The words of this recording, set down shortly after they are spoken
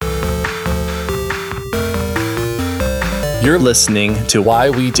You're listening to Why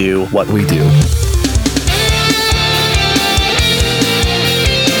We Do What We Do.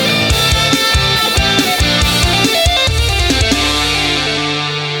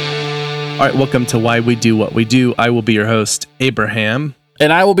 All right, welcome to Why We Do What We Do. I will be your host, Abraham.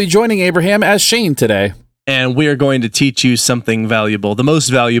 And I will be joining Abraham as Shane today. And we are going to teach you something valuable, the most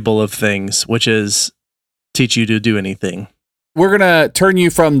valuable of things, which is teach you to do anything. We're going to turn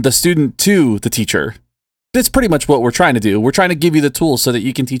you from the student to the teacher. That's pretty much what we're trying to do. We're trying to give you the tools so that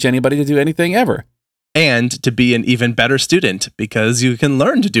you can teach anybody to do anything ever. And to be an even better student, because you can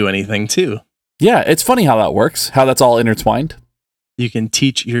learn to do anything too. Yeah, it's funny how that works, how that's all intertwined. You can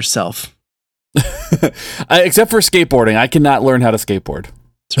teach yourself. Except for skateboarding. I cannot learn how to skateboard.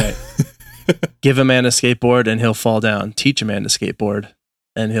 That's right. Give a man a skateboard and he'll fall down. Teach a man to skateboard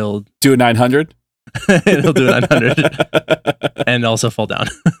and he'll do a 900. And he'll do a 900 and also fall down.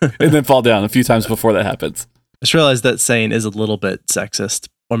 And then fall down a few times before that happens. I just realized that saying is a little bit sexist,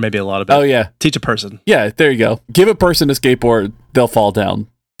 or maybe a lot of it. Oh, yeah. Teach a person. Yeah, there you go. Give a person a skateboard, they'll fall down.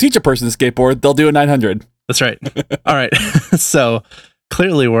 Teach a person to skateboard, they'll do a 900. That's right. All right. So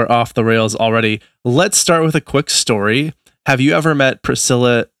clearly we're off the rails already. Let's start with a quick story. Have you ever met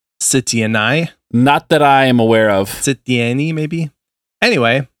Priscilla Sitiani? Not that I am aware of. Sitiani, maybe?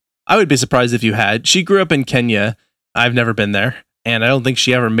 Anyway, I would be surprised if you had. She grew up in Kenya. I've never been there, and I don't think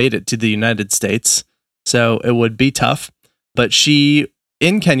she ever made it to the United States, so it would be tough. But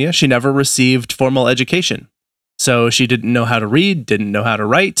in Kenya, she never received formal education. So she didn't know how to read, didn't know how to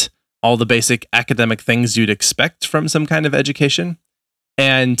write, all the basic academic things you'd expect from some kind of education.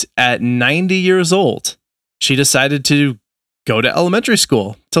 And at 90 years old, she decided to go to elementary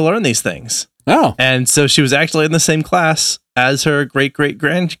school to learn these things. Oh. And so she was actually in the same class as her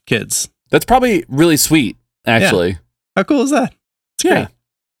great-great-grandkids. That's probably really sweet, actually. Yeah. How cool is that? It's great.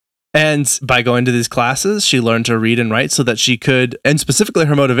 And by going to these classes, she learned to read and write so that she could, and specifically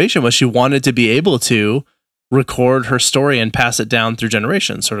her motivation was she wanted to be able to record her story and pass it down through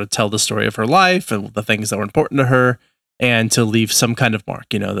generations, sort of tell the story of her life and the things that were important to her, and to leave some kind of mark,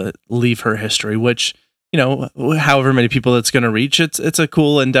 leave her history, which, however many people it's going to reach, it's a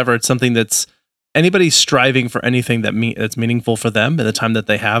cool endeavor. It's something that's anybody striving for anything that's meaningful for them in the time that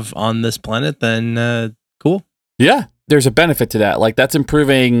they have on this planet, then cool. Yeah, there's a benefit to that. Like, that's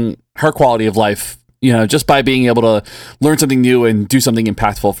improving her quality of life, just by being able to learn something new and do something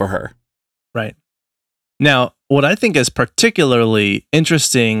impactful for her. Right. Now, what I think is particularly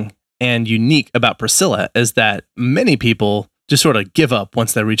interesting and unique about Priscilla is that many people just sort of give up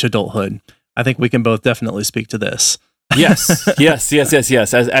once they reach adulthood. I think we can both definitely speak to this. Yes.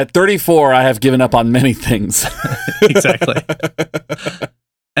 At 34, I have given up on many things. Exactly.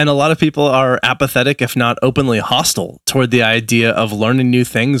 And a lot of people are apathetic, if not openly hostile, toward the idea of learning new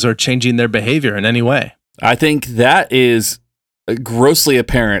things or changing their behavior in any way. I think that is grossly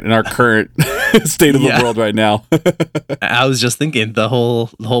apparent in our current state of the world right now. I was just thinking the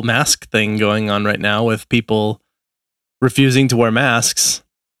whole mask thing going on right now with people refusing to wear masks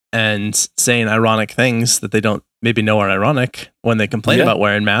and saying ironic things that they don't maybe know are ironic when they complain about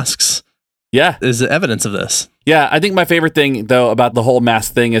wearing masks. Yeah. Is evidence of this. Yeah, I think my favorite thing, though, about the whole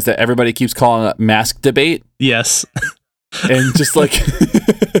mask thing is that everybody keeps calling it mask debate. Yes. And just like,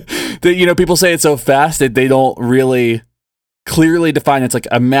 people say it so fast that they don't really clearly define it's like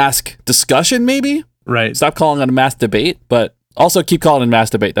a mask discussion, maybe? Right. Stop calling it a mask debate, but also keep calling it a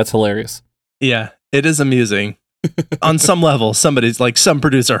mask debate. That's hilarious. Yeah, it is amusing. On some level, some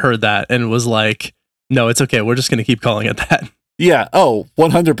producer heard that and was like, no, it's okay. We're just going to keep calling it that. Yeah. Oh,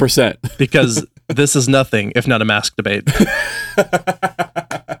 100%. Because this is nothing if not a mask debate.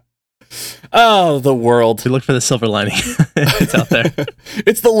 Oh, the world. We look for the silver lining. It's out there.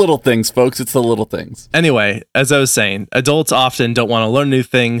 It's the little things, folks. It's the little things. Anyway, as I was saying, adults often don't want to learn new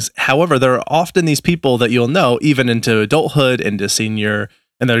things. However, there are often these people that you'll know, even into adulthood, into senior,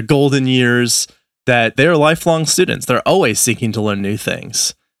 and their golden years, that they're lifelong students. They're always seeking to learn new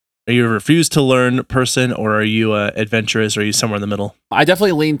things. Are you a refuse to learn person, or are you adventurous, or are you somewhere in the middle? I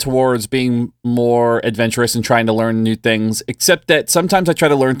definitely lean towards being more adventurous and trying to learn new things, except that sometimes I try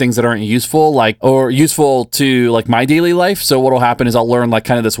to learn things that aren't useful, or useful to my daily life. So what'll happen is I'll learn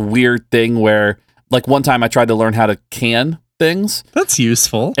kind of this weird thing where one time I tried to learn how to can things. That's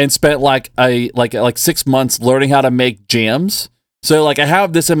useful. And spent like 6 months learning how to make jams. So I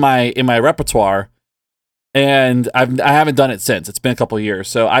have this in my repertoire. And I haven't done it since. It's been a couple of years.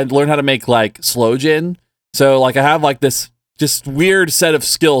 So I learned how to make slow gin. So I have this just weird set of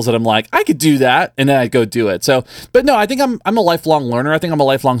skills that I'm I could do that, and then I go do it. So, but no, I think I'm a lifelong learner. I think I'm a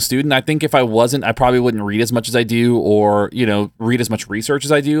lifelong student. I think if I wasn't, I probably wouldn't read as much as I do, or read as much research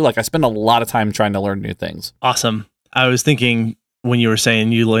as I do. I spend a lot of time trying to learn new things. Awesome. I was thinking when you were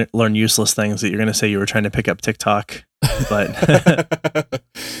saying you learn useless things that you're going to say you were trying to pick up TikTok, but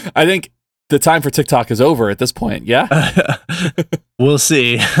I think the time for TikTok is over at this point. Yeah. We'll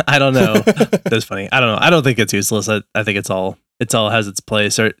see. I don't know. That's funny. I don't know. I don't think it's useless. I think it's all has its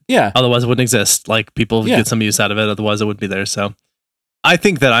place, or otherwise it wouldn't exist. Like people get some use out of it. Otherwise it wouldn't be there. So I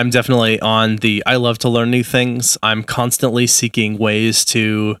think that I'm definitely on I love to learn new things. I'm constantly seeking ways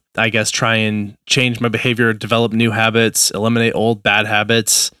to, I guess, try and change my behavior, develop new habits, eliminate old bad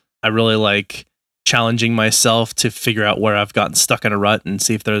habits. I really like challenging myself to figure out where I've gotten stuck in a rut and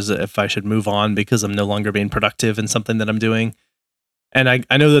see if I should move on because I'm no longer being productive in something that I'm doing. And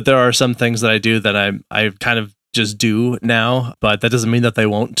I know that there are some things that I do that I kind of just do now, but that doesn't mean that they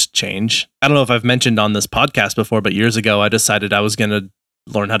won't change. I don't know if I've mentioned on this podcast before, but years ago I decided I was going to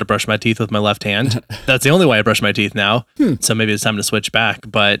learn how to brush my teeth with my left hand. That's the only way I brush my teeth now. So maybe it's time to switch back.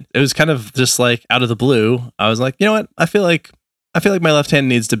 But it was kind of just like out of the blue. I was like, you know what? I feel like my left hand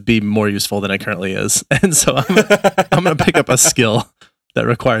needs to be more useful than it currently is. And so I'm going to pick up a skill that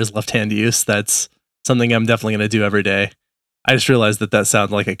requires left hand use. That's something I'm definitely going to do every day. I just realized that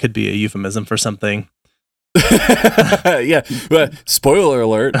sounds like it could be a euphemism for something. Yeah, but spoiler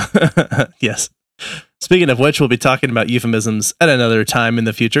alert. Yes. Speaking of which, we'll be talking about euphemisms at another time in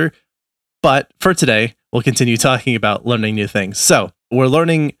the future. But for today, we'll continue talking about learning new things. So we're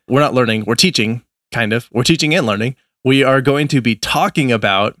teaching, kind of. We're teaching and learning. We are going to be talking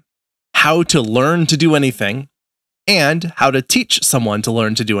about how to learn to do anything and how to teach someone to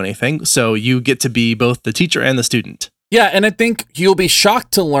learn to do anything. So you get to be both the teacher and the student. Yeah, and I think you'll be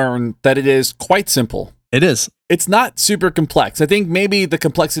shocked to learn that it is quite simple. It is. It's not super complex. I think maybe the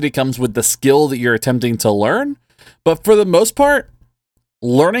complexity comes with the skill that you're attempting to learn. But for the most part,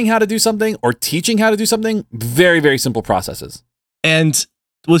 learning how to do something or teaching how to do something, very, very simple processes. And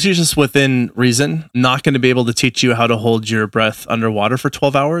we'll teach us within reason. Not going to be able to teach you how to hold your breath underwater for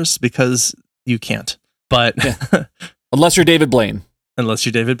 12 hours because you can't. But unless you're David Blaine.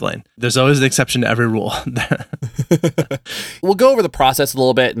 There's always an exception to every rule. We'll go over the process a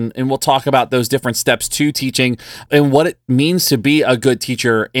little bit and we'll talk about those different steps to teaching and what it means to be a good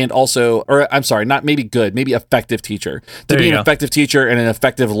teacher and also, or I'm sorry, not maybe good, maybe effective teacher. To be an effective teacher and an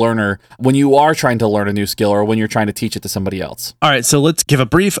effective learner when you are trying to learn a new skill or when you're trying to teach it to somebody else. All right, so let's give a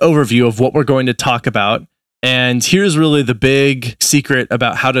brief overview of what we're going to talk about. And here's really the big secret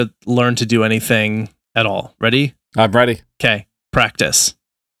about how to learn to do anything at all. Ready? I'm ready. Okay. Practice.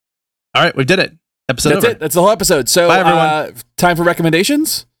 All right, we did it. Episode That's over. it. That's the whole episode. So, bye, everyone. Time for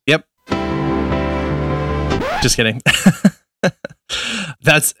recommendations? Yep. Just kidding.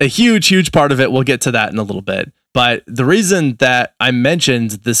 That's a huge part of it. We'll get to that in a little bit. But the reason that I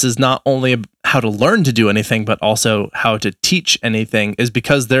mentioned this is not only how to learn to do anything, but also how to teach anything is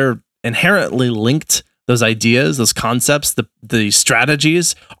because they're inherently linked. Those ideas, those concepts, the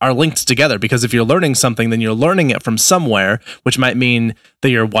strategies are linked together because if you're learning something, then you're learning it from somewhere, which might mean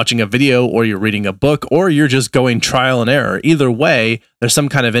that you're watching a video or you're reading a book or you're just going trial and error. Either way, there's some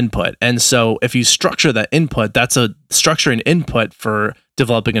kind of input. And so if you structure that input, structuring input for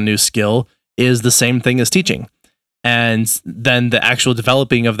developing a new skill is the same thing as teaching. And then the actual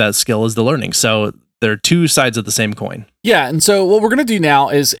developing of that skill is the learning. So they're two sides of the same coin. Yeah, and so what we're going to do now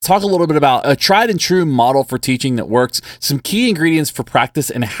is talk a little bit about a tried and true model for teaching that works, some key ingredients for practice,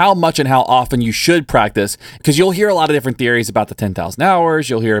 and how much and how often you should practice, because you'll hear a lot of different theories about the 10,000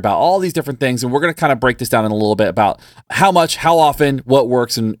 hours, you'll hear about all these different things, and we're going to kind of break this down in a little bit about how much, how often, what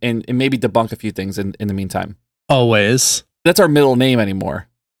works, and maybe debunk a few things in the meantime. Always. That's our middle name anymore.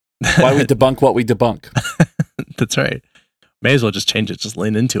 Why we debunk what we debunk. That's right. May as well just change it, just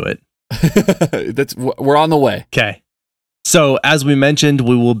lean into it. We're on the way. Okay. So as we mentioned,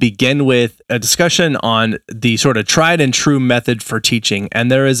 we will begin with a discussion on the sort of tried and true method for teaching.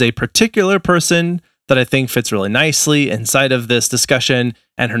 And there is a particular person that I think fits really nicely inside of this discussion.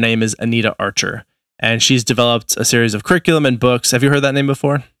 And her name is Anita Archer. And she's developed a series of curriculum and books. Have you heard that name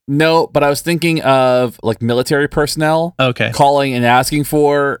before? No, but I was thinking of like military personnel calling and asking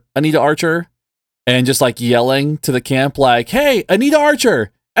for Anita Archer and just like yelling to the camp like, hey, Anita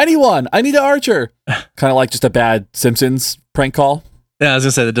Archer. Anyone, Anita Archer. Kind of like just a bad Simpsons prank call. Yeah, I was going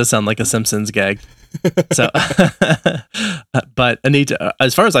to say that does sound like a Simpsons gag. So, but Anita,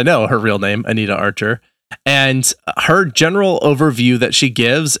 as far as I know, her real name, Anita Archer, and her general overview that she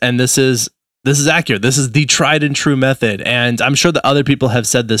gives, and this is accurate. This is the tried and true method. And I'm sure that other people have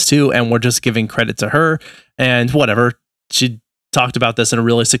said this too, and we're just giving credit to her and whatever. She talked about this in a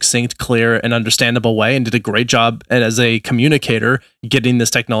really succinct, clear, and understandable way and did a great job as a communicator getting this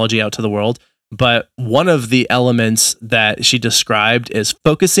technology out to the world. But one of the elements that she described is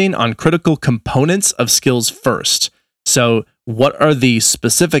focusing on critical components of skills first. So what are the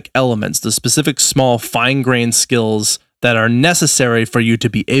specific elements, the specific small fine-grained skills that are necessary for you to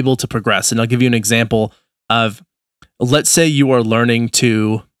be able to progress? And I'll give you an example of, let's say you are learning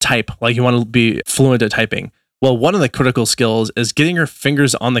to type, like you want to be fluent at typing. Well, one of the critical skills is getting your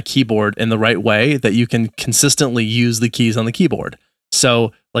fingers on the keyboard in the right way that you can consistently use the keys on the keyboard.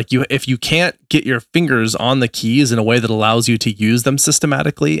 So like if you can't get your fingers on the keys in a way that allows you to use them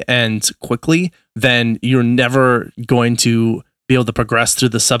systematically and quickly, then you're never going to be able to progress through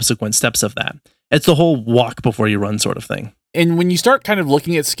the subsequent steps of that. It's the whole walk before you run sort of thing. And when you start kind of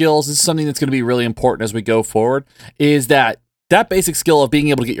looking at skills, this is something that's going to be really important as we go forward, is that basic skill of being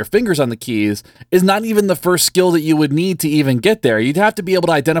able to get your fingers on the keys is not even the first skill that you would need to even get there. You'd have to be able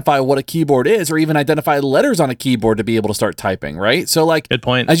to identify what a keyboard is, or even identify letters on a keyboard to be able to start typing, right? So like, good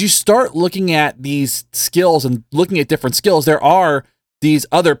point. As you start looking at these skills and looking at different skills, there are these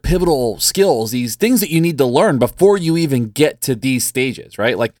other pivotal skills, these things that you need to learn before you even get to these stages,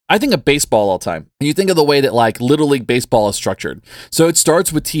 right? Like I think of baseball all the time. You think of the way that like Little League baseball is structured. So it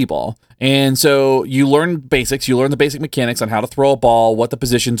starts with T-ball. And so you learn basics, you learn the basic mechanics on how to throw a ball, what the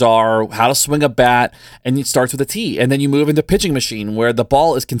positions are, how to swing a bat, and it starts with a T. And then you move into pitching machine where the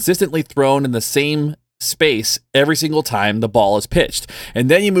ball is consistently thrown in the same space every single time the ball is pitched. And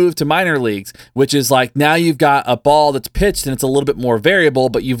then you move to minor leagues, which is like now you've got a ball that's pitched and it's a little bit more variable,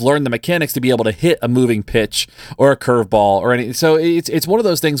 but you've learned the mechanics to be able to hit a moving pitch or a curveball or anything. So it's one of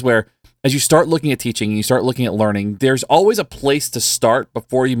those things where as you start looking at teaching and you start looking at learning, there's always a place to start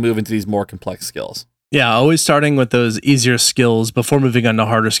before you move into these more complex skills. Yeah, always starting with those easier skills before moving on to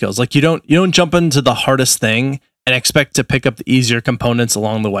harder skills. Like you don't jump into the hardest thing and expect to pick up the easier components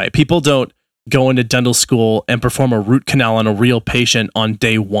along the way. People don't go into dental school and perform a root canal on a real patient on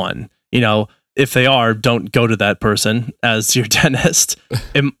day one. You know, if they are, don't go to that person as your dentist.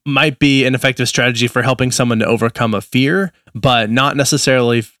 It might be an effective strategy for helping someone to overcome a fear, but not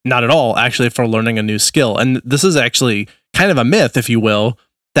at all, actually, for learning a new skill. And this is actually kind of a myth, if you will,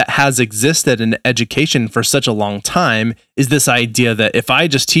 that has existed in education for such a long time, is this idea that if I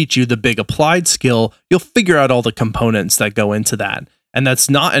just teach you the big applied skill, you'll figure out all the components that go into that. And that's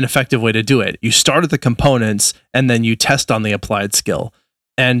not an effective way to do it. You start at the components and then you test on the applied skill.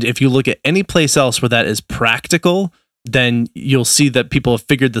 And if you look at any place else where that is practical, then you'll see that people have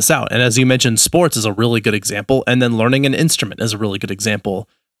figured this out. And as you mentioned, sports is a really good example. And then learning an instrument is a really good example.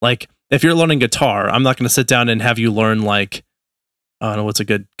 Like if you're learning guitar, I'm not going to sit down and have you learn like, I don't know, what's a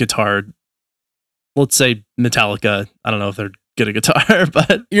good guitar? Let's say Metallica. I don't know if they're good at guitar,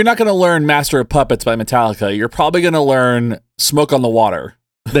 but you're not going to learn Master of Puppets by Metallica. You're probably going to learn Smoke on the Water.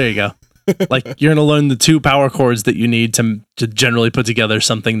 There you go. Like you're going to learn the 2 power chords that you need to generally put together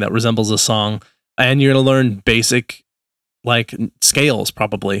something that resembles a song. And you're going to learn basic like scales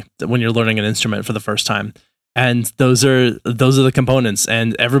probably when you're learning an instrument for the first time. And those are the components.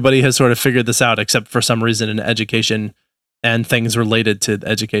 And everybody has sort of figured this out except for some reason in education and things related to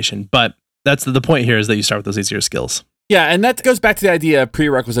education. But that's the point here, is that you start with those easier skills. Yeah, and that goes back to the idea of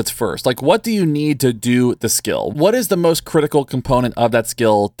prerequisites first. Like, what do you need to do the skill? What is the most critical component of that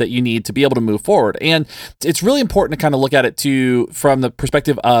skill that you need to be able to move forward? And it's really important to kind of look at it too from the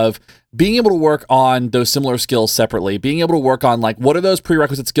perspective of being able to work on those similar skills separately, being able to work on like, what are those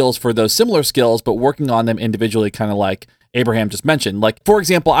prerequisite skills for those similar skills, but working on them individually, kind of like Abraham just mentioned. Like, for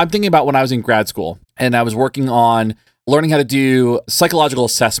example, I'm thinking about when I was in grad school and I was working on learning how to do psychological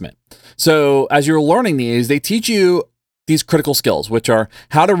assessment. So as you're learning these, they teach you these critical skills, which are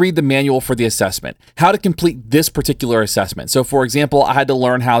how to read the manual for the assessment, how to complete this particular assessment. So for example, I had to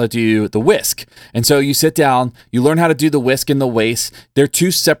learn how to do the whisk. And so you sit down, you learn how to do the whisk and the waist. They're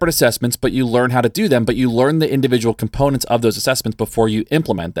 2 separate assessments, but you learn how to do them, but you learn the individual components of those assessments before you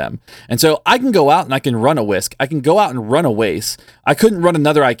implement them. And so I can go out and I can run a whisk. I can go out and run a waist. I couldn't run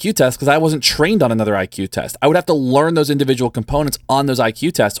another IQ test because I wasn't trained on another IQ test. I would have to learn those individual components on those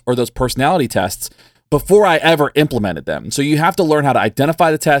IQ tests or those personality tests before I ever implemented them. So you have to learn how to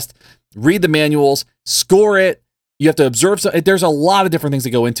identify the test, read the manuals, score it. You have to observe. So there's a lot of different things that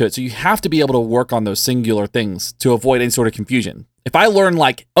go into it. So you have to be able to work on those singular things to avoid any sort of confusion. If I learn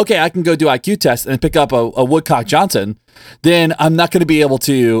like, okay, I can go do IQ tests and pick up a Woodcock Johnson, then I'm not going to be able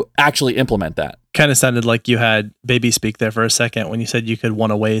to actually implement that. Kind of sounded like you had baby speak there for a second when you said you could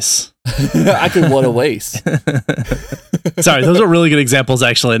want a waist. I could want a waist. Sorry, those are really good examples,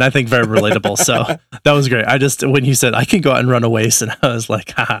 actually, and I think very relatable. So that was great. When you said I can go out and run a waist, and I was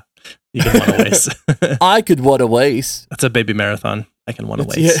like, haha, you can want a waist. I could want a waist. That's a baby marathon. I can want a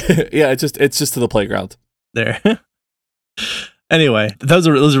waist. Yeah, it's just to the playground. There. Anyway, those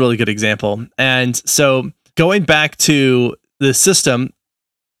are a really good example. And so going back to the system,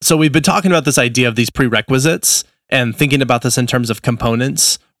 so we've been talking about this idea of these prerequisites and thinking about this in terms of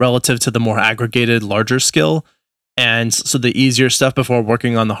components relative to the more aggregated, larger skill. And so the easier stuff before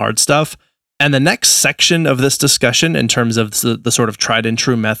working on the hard stuff. And the next section of this discussion in terms of the sort of tried and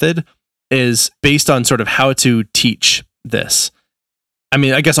true method is based on sort of how to teach this. I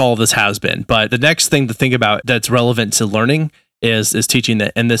mean, I guess all of this has been, but the next thing to think about that's relevant to learning is teaching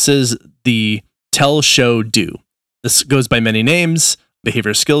it. And this is the tell, show, do. This goes by many names,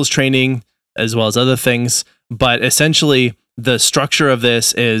 behavior skills training, as well as other things. But essentially, the structure of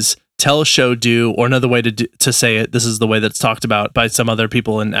this is tell, show, do, or another way to say it, this is the way that's talked about by some other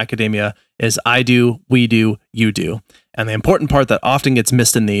people in academia, is I do, we do, you do. And the important part that often gets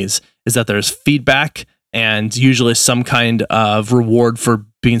missed in these is that there's feedback and usually some kind of reward for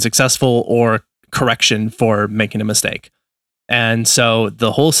being successful or correction for making a mistake. And so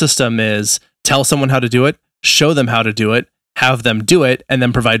the whole system is tell someone how to do it, show them how to do it, have them do it, and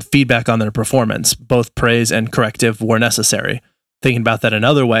then provide feedback on their performance, both praise and corrective where necessary. Thinking about that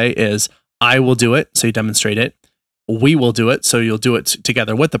another way is I will do it, so you demonstrate it. We will do it, so you'll do it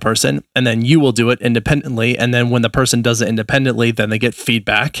together with the person, and then you will do it independently. And then when the person does it independently, then they get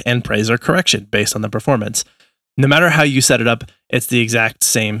feedback and praise or correction based on the performance. No matter how you set it up, it's the exact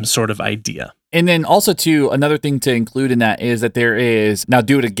same sort of idea. And then also, too, another thing to include in that is that there is, now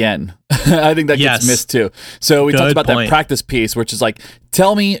do it again. I think that gets missed, too. So we talked about that practice piece, which is like,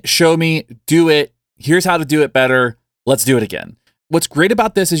 tell me, show me, do it. Here's how to do it better. Let's do it again. What's great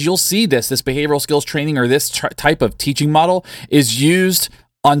about this is you'll see this behavioral skills training or this type of teaching model is used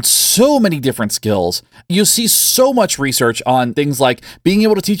on so many different skills. You'll see so much research on things like being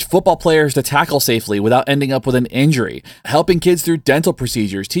able to teach football players to tackle safely without ending up with an injury, helping kids through dental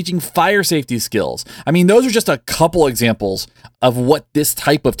procedures, teaching fire safety skills. I mean, those are just a couple examples of what this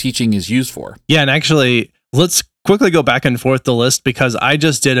type of teaching is used for. Yeah, and actually, let's quickly go back and forth the list because I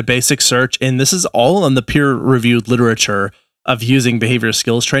just did a basic search, and this is all in the peer-reviewed literature of using behavior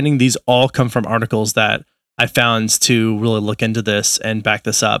skills training. These all come from articles that I found to really look into this and back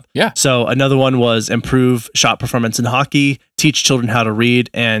this up. Yeah. So another one was improve shot performance in hockey, teach children how to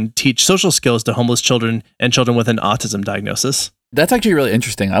read, and teach social skills to homeless children and children with an autism diagnosis. That's actually really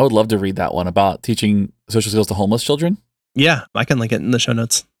interesting. I would love to read that one about teaching social skills to homeless children. Yeah, I can link it in the show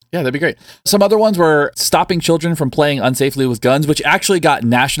notes. Yeah, that'd be great. Some other ones were stopping children from playing unsafely with guns, which actually got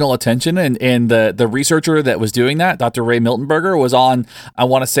national attention. And the researcher that was doing that, Dr. Ray Miltenberger, was on, I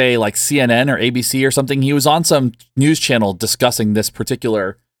want to say like CNN or ABC or something. He was on some news channel discussing this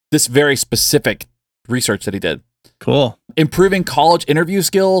very specific research that he did. Cool. Improving college interview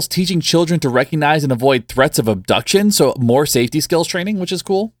skills, teaching children to recognize and avoid threats of abduction. So more safety skills training, which is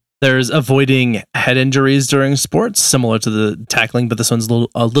cool. There's avoiding head injuries during sports, similar to the tackling, but this one's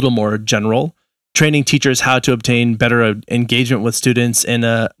a little more general. Training teachers how to obtain better engagement with students in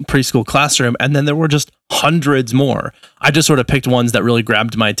a preschool classroom. And then there were just hundreds more. I just sort of picked ones that really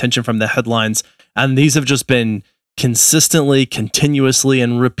grabbed my attention from the headlines. And these have just been consistently, continuously,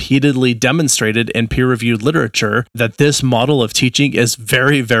 and repeatedly demonstrated in peer-reviewed literature that this model of teaching is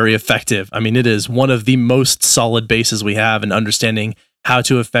very, very effective. I mean, it is one of the most solid bases we have in understanding how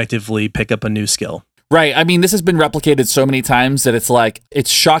to effectively pick up a new skill. Right. I mean, this has been replicated so many times that it's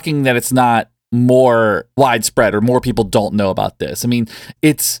shocking that it's not more widespread or more people don't know about this. I mean,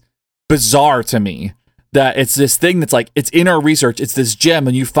 it's bizarre to me that it's this thing that's like, it's in our research, it's this gem,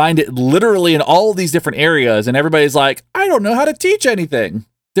 and you find it literally in all these different areas, and everybody's like, I don't know how to teach anything.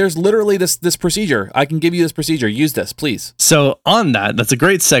 There's literally this procedure. I can give you this procedure. Use this, please. So on that's a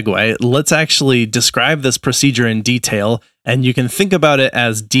great segue. Let's actually describe this procedure in detail, and you can think about it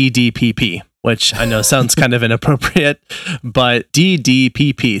as DDPP, which I know sounds kind of inappropriate, but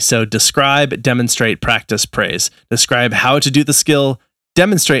DDPP. So describe, demonstrate, practice, praise. Describe how to do the skill,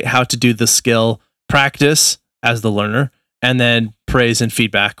 demonstrate how to do the skill, practice as the learner, and then praise and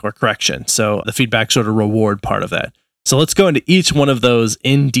feedback or correction. So the feedback sort of reward part of that. So let's go into each one of those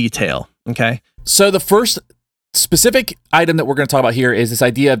in detail, okay? So the first specific item that we're going to talk about here is this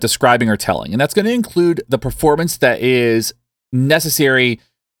idea of describing or telling, and that's going to include the performance that is necessary,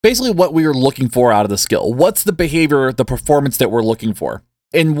 basically what we are looking for out of the skill. What's the behavior, the performance that we're looking for,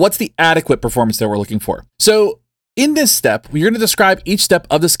 and what's the adequate performance that we're looking for? So in this step, we're going to describe each step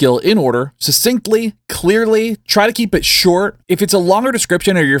of the skill in order, succinctly, clearly, try to keep it short. If it's a longer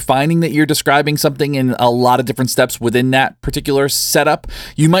description or you're finding that you're describing something in a lot of different steps within that particular setup,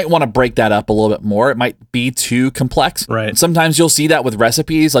 you might want to break that up a little bit more. It might be too complex. Right. Sometimes you'll see that with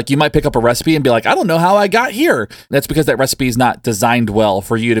recipes. Like you might pick up a recipe and be like, I don't know how I got here. That's because that recipe is not designed well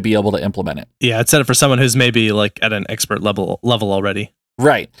for you to be able to implement it. Yeah, it's set up for someone who's maybe like at an expert level already.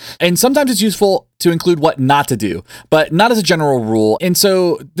 Right. And sometimes it's useful to include what not to do, but not as a general rule. And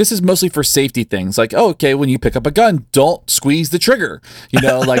so this is mostly for safety things like, oh, okay, when you pick up a gun, don't squeeze the trigger.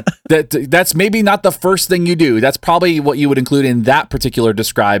 Like that's maybe not the first thing you do. That's probably what you would include in that particular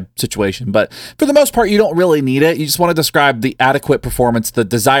described situation. But for the most part, you don't really need it. You just want to describe the adequate performance, the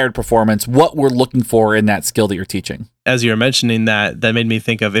desired performance, what we're looking for in that skill that you're teaching. As you're mentioning that made me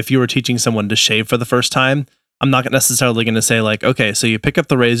think of if you were teaching someone to shave for the first time, I'm not necessarily going to say like, okay, so you pick up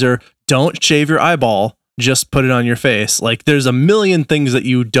the razor, don't shave your eyeball, just put it on your face. Like there's a million things that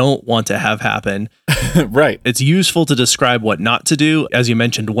you don't want to have happen. Right. It's useful to describe what not to do, as you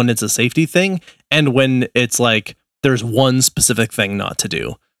mentioned, when it's a safety thing and when it's like there's one specific thing not to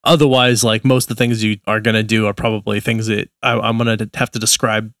do. Otherwise, like most of the things you are going to do are probably things that I'm going to have to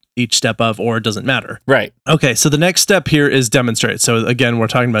describe each step of, or it doesn't matter. Right. Okay, so the next step here is demonstrate. So again, we're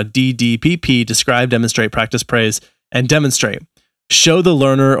talking about DDPP, describe, demonstrate, practice, praise, and demonstrate. Show the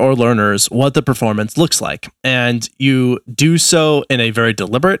learner or learners what the performance looks like. And you do so in a very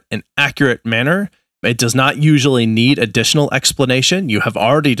deliberate and accurate manner. It does not usually need additional explanation. You have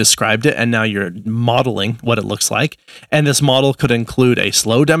already described it, and now you're modeling what it looks like. And this model could include a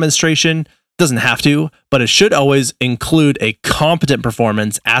slow demonstration. Doesn't have to, but it should always include a competent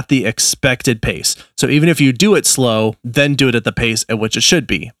performance at the expected pace. So even if you do it slow, then do it at the pace at which it should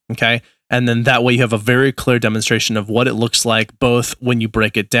be. Okay. And then that way you have a very clear demonstration of what it looks like, both when you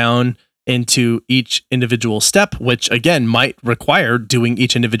break it down into each individual step, which again might require doing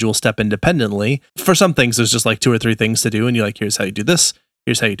each individual step independently. For some things, there's just like 2 or 3 things to do. And you're like, here's how you do this.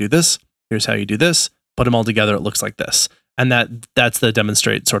 Here's how you do this. Here's how you do this. Put them all together. It looks like this. And that's the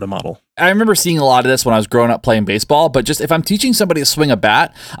demonstrate sort of model. I remember seeing a lot of this when I was growing up playing baseball, but just if I'm teaching somebody to swing a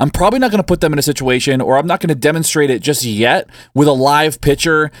bat, I'm probably not going to put them in a situation, or I'm not going to demonstrate it just yet with a live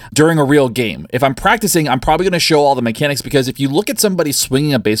pitcher during a real game. If I'm practicing, I'm probably going to show all the mechanics, because if you look at somebody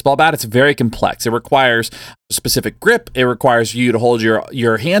swinging a baseball bat, it's very complex. It requires specific grip. It requires you to hold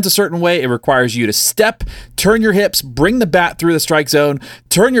your hands a certain way. It requires you to step, turn your hips, bring the bat through the strike zone,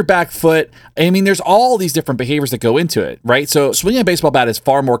 turn your back foot. I mean, there's all these different behaviors that go into it, right? So swinging a baseball bat is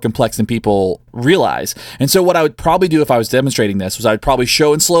far more complex than people realize. And so what I would probably do if I was demonstrating this was I would probably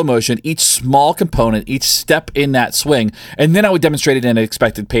show in slow motion each small component, each step in that swing, and then I would demonstrate it at an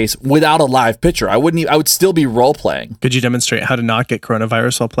expected pace without a live pitcher. I would still be role playing. Could you demonstrate how to not get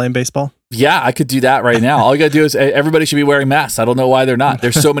coronavirus while playing baseball? Yeah, I could do that right now. All you got to do is everybody should be wearing masks. I don't know why they're not.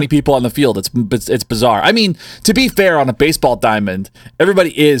 There's so many people on the field. It's bizarre. I mean, to be fair, on a baseball diamond,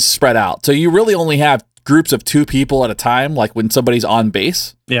 everybody is spread out. So you really only have groups of 2 people at a time, like when somebody's on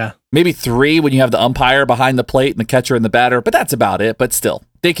base. Yeah. Maybe 3 when you have the umpire behind the plate and the catcher and the batter, but that's about it. But still,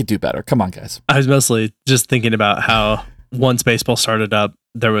 they could do better. Come on, guys. I was mostly just thinking about how once baseball started up,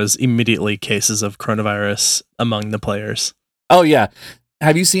 there was immediately cases of coronavirus among the players. Oh, yeah.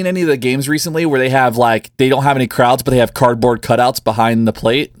 Have you seen any of the games recently where they don't have any crowds, but they have cardboard cutouts behind the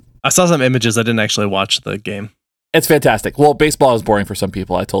plate? I saw some images. I didn't actually watch the game. It's fantastic. Well, baseball is boring for some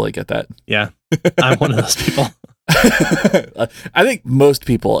people. I totally get that. Yeah. I'm one of those people. I think most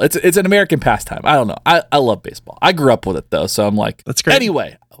people, it's an American pastime. I don't know. I love baseball. I grew up with it though. So I'm like, that's great.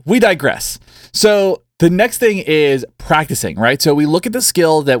 Anyway, we digress. So the next thing is practicing, right? So we look at the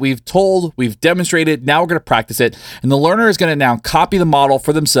skill that we've demonstrated. Now we're going to practice it. And the learner is going to now copy the model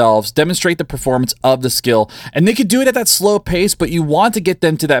for themselves, demonstrate the performance of the skill. And they could do it at that slow pace, but you want to get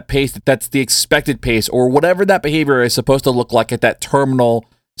them to that pace that's the expected pace, or whatever that behavior is supposed to look like at that terminal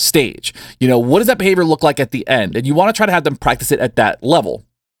stage. What does that behavior look like at the end? And you want to try to have them practice it at that level.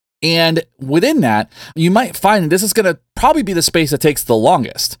 And within that, you might find this is going to probably be the space that takes the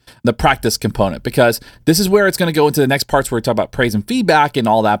longest, the practice component, because this is where it's going to go into the next parts where we talk about praise and feedback and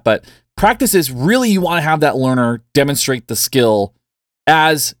all that. But practice is really, you want to have that learner demonstrate the skill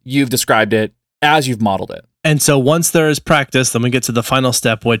as you've described it, as you've modeled it. And so once there is practice, then we get to the final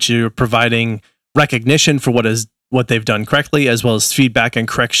step, which you're providing recognition for what they've done correctly, as well as feedback and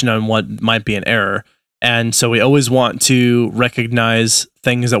correction on what might be an error. And so we always want to recognize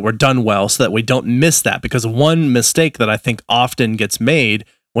things that were done well so that we don't miss that, because one mistake that I think often gets made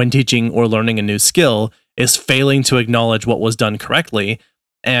when teaching or learning a new skill is failing to acknowledge what was done correctly.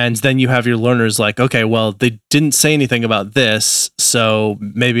 And then you have your learners like, okay, well, they didn't say anything about this, so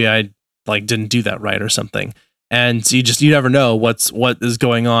maybe I didn't do that right or something. And you never know what is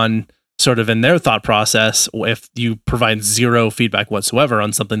going on sort of in their thought process if you provide zero feedback whatsoever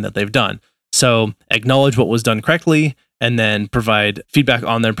on something that they've done. So acknowledge what was done correctly and then provide feedback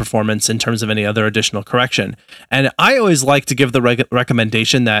on their performance in terms of any other additional correction. And I always like to give the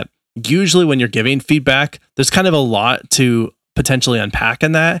recommendation that usually when you're giving feedback, there's kind of a lot to potentially unpack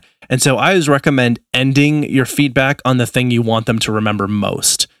in that. And so I always recommend ending your feedback on the thing you want them to remember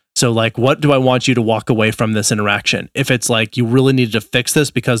most. So like, what do I want you to walk away from this interaction? If it's like you really needed to fix this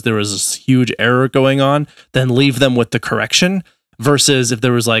because there was this huge error going on, then leave them with the correction, versus if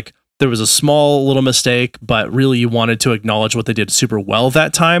there was a small little mistake, but really you wanted to acknowledge what they did super well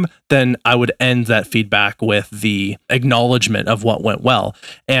that time, then I would end that feedback with the acknowledgement of what went well.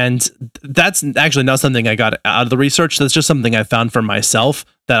 And that's actually not something I got out of the research. That's just something I found for myself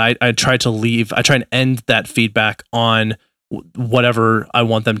that I try to leave. I try and end that feedback on whatever I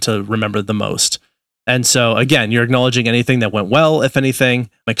want them to remember the most. And so again, you're acknowledging anything that went well, if anything,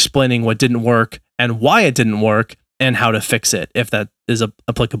 explaining what didn't work and why it didn't work and how to fix it if that is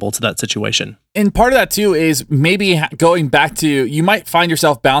applicable to that situation. And part of that too is maybe going back to, you might find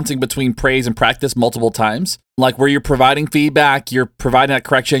yourself bouncing between praise and practice multiple times, like where you're providing feedback, you're providing that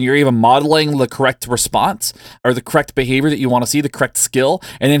correction, you're even modeling the correct response or the correct behavior that you want to see, the correct skill,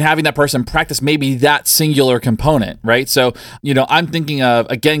 and then having that person practice maybe that singular component, right? So, I'm thinking of,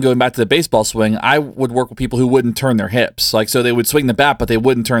 again, going back to the baseball swing, I would work with people who wouldn't turn their hips. Like, so they would swing the bat, but they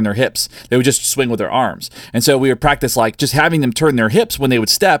wouldn't turn their hips. They would just swing with their arms. And so we would practice like just having them turn their hips when they would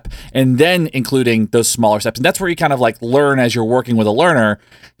step, and then including those smaller steps. And that's where you kind of like learn as you're working with a learner.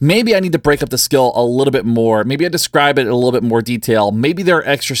 Maybe I need to break up the skill a little bit more. Maybe I describe it in a little bit more detail. Maybe there are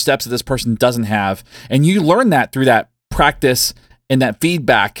extra steps that this person doesn't have. And you learn that through that practice and that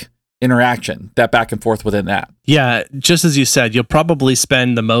feedback interaction, that back and forth within that. Yeah, just as you said, you'll probably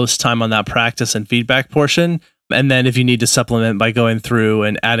spend the most time on that practice and feedback portion. And then if you need to supplement by going through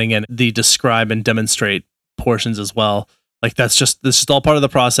and adding in the describe and demonstrate portions as well. Like this is all part of the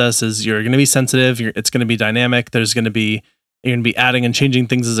process. Is you're going to be sensitive. It's going to be dynamic. You're going to be adding and changing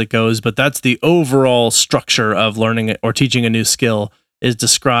things as it goes. But that's the overall structure of learning or teaching a new skill: is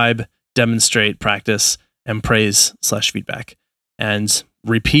describe, demonstrate, practice, and praise/feedback, and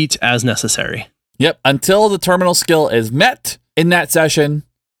repeat as necessary. Yep, until the terminal skill is met in that session,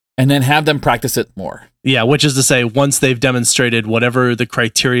 and then have them practice it more. Yeah, which is to say, once they've demonstrated whatever the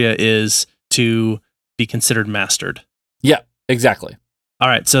criteria is to be considered mastered. Yeah, exactly. All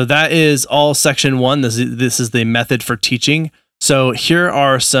right, so that is all section 1. This is the method for teaching. So here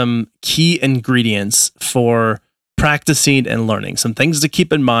are some key ingredients for practicing and learning. Some things to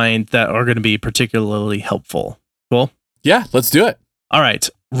keep in mind that are going to be particularly helpful. Cool? Yeah, let's do it. All right,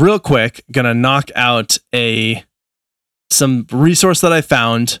 real quick, going to knock out some resource that I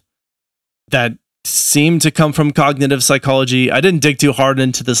found that seemed to come from cognitive psychology. I didn't dig too hard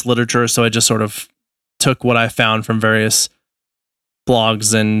into this literature, so I just sort of took what I found from various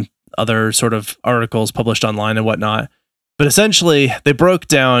blogs and other sort of articles published online and whatnot. But essentially, they broke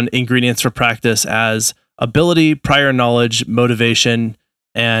down ingredients for practice as ability, prior knowledge, motivation,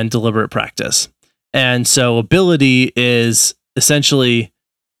 and deliberate practice. And so ability is essentially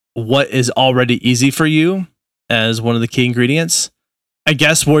what is already easy for you as one of the key ingredients. I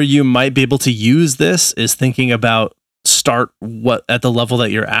guess where you might be able to use this is thinking about start at the level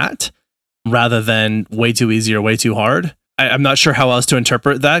that you're at, rather than way too easy or way too hard. I'm not sure how else to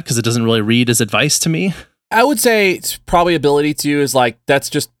interpret that because it doesn't really read as advice to me. I would say it's probably ability to is like, that's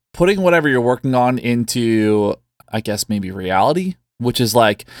just putting whatever you're working on into, I guess, maybe reality, which is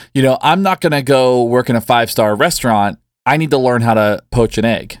like, I'm not going to go work in a 5-star restaurant. I need to learn how to poach an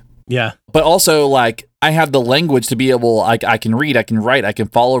egg. Yeah. But also like I have the language to be able, I can read, I can write, I can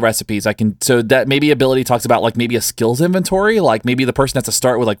follow recipes. So that maybe ability talks about like maybe a skills inventory, like maybe the person has to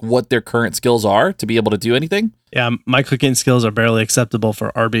start with like what their current skills are to be able to do anything. Yeah. My cooking skills are barely acceptable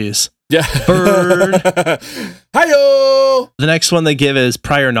for Arby's. Yeah. Bird. Hi-yo! The next one they give is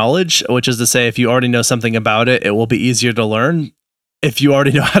prior knowledge, which is to say, if you already know something about it, it will be easier to learn. If you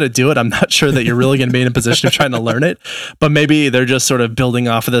already know how to do it, I'm not sure that you're really going to be in a position of trying to learn it, but maybe they're just sort of building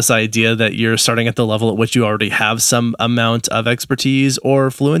off of this idea that you're starting at the level at which you already have some amount of expertise or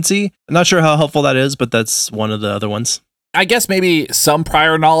fluency. I'm not sure how helpful that is, but that's one of the other ones. I guess maybe some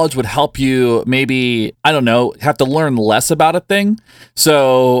prior knowledge would help you maybe, I don't know, have to learn less about a thing.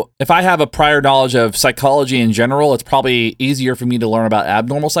 So if I have a prior knowledge of psychology in general, it's probably easier for me to learn about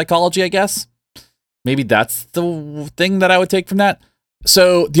abnormal psychology, I guess. Maybe that's the thing that I would take from that.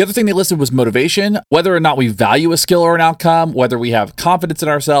 So the other thing they listed was motivation, whether or not we value a skill or an outcome, whether we have confidence in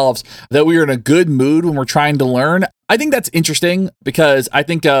ourselves, that we are in a good mood when we're trying to learn. I think that's interesting because I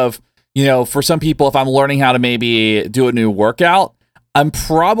think of, for some people, if I'm learning how to maybe do a new workout, I'm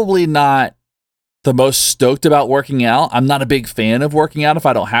probably not the most stoked about working out. I'm not a big fan of working out if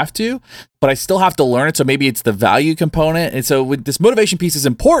I don't have to, but I still have to learn it. So maybe it's the value component. And so with this motivation piece is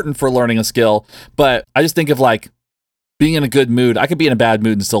important for learning a skill, but I just think of like, being in a good mood. I could be in a bad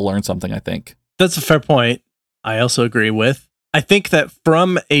mood and still learn something, I think. That's a fair point. I also agree with. I think that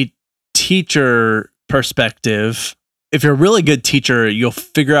from a teacher perspective, if you're a really good teacher, you'll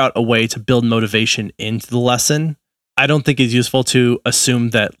figure out a way to build motivation into the lesson. I don't think it's useful to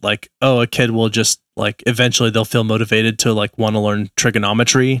assume that like, oh, a kid will just like eventually they'll feel motivated to like want to learn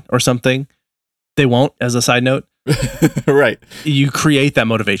trigonometry or something. They won't, as a side note. Right. You create that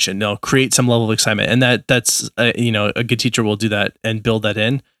motivation. No, create some level of excitement. And that's a good teacher will do that and build that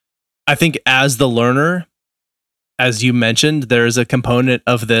in. I think as the learner, as you mentioned, there's a component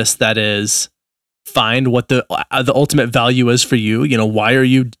of this that is find what the ultimate value is for you. You know, why are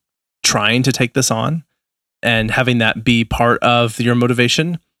you trying to take this on? And having that be part of your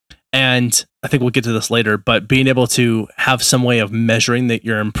motivation. And I think we'll get to this later, but being able to have some way of measuring that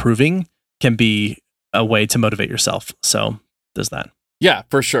you're improving can be a way to motivate yourself. So there's that. Yeah,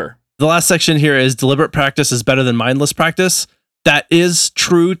 for sure. The last section here is deliberate practice is better than mindless practice. That is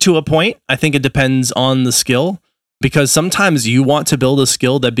true to a point. I think it depends on the skill, because sometimes you want to build a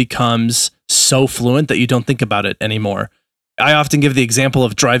skill that becomes so fluent that you don't think about it anymore. I often give the example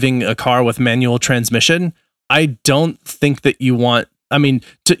of driving a car with manual transmission. I don't think that you want,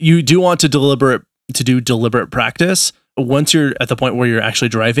 you do want to do deliberate practice. Once you're at the point where you're actually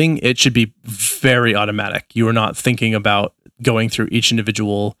driving, it should be very automatic. You are not thinking about going through each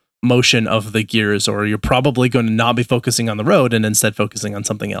individual motion of the gears, or you're probably going to not be focusing on the road and instead focusing on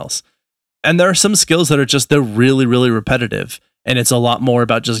something else. And there are some skills that are they're really, really repetitive. And it's a lot more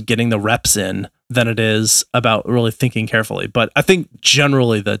about just getting the reps in than it is about really thinking carefully. But I think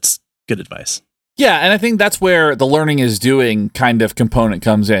generally that's good advice. Yeah, and I think that's where the learning is doing kind of component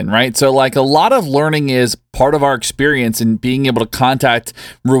comes in, right? So like a lot of learning is part of our experience and being able to contact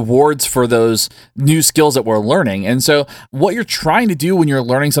rewards for those new skills that we're learning. And so what you're trying to do when you're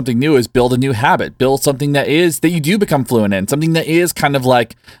learning something new is build a new habit, build something that you do become fluent in, something that is kind of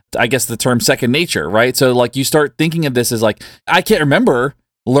like, I guess the term second nature, right? So like you start thinking of this as like, I can't remember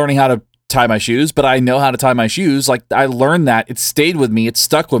learning how to tie my shoes, but I know how to tie my shoes. Like I learned that, it stayed with me, it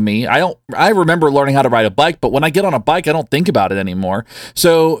stuck with me. I remember learning how to ride a bike, but when I get on a bike, I don't think about it anymore.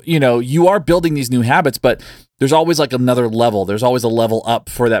 So, you are building these new habits, but there's always like another level. There's always a level up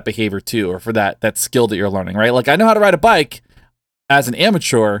for that behavior too, or for that skill that you're learning, right? Like I know how to ride a bike as an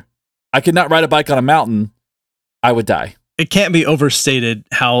amateur. I could not ride a bike on a mountain. I would die. It can't be overstated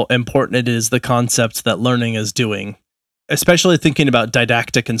how important it is, the concept that learning is doing. Especially thinking about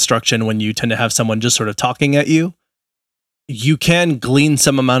didactic instruction, when you tend to have someone just sort of talking at you, you can glean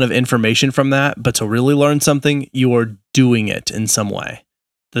some amount of information from that, but to really learn something, you are doing it in some way.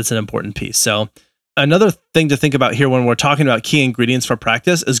 That's an important piece. So another thing to think about here when we're talking about key ingredients for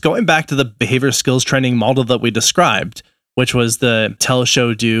practice is going back to the behavior skills training model that we described, which was the tell,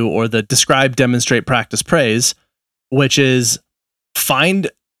 show, do, or the describe, demonstrate, practice, praise, which is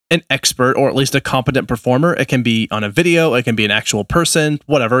find an expert, or at least a competent performer. It can be on a video, it can be an actual person,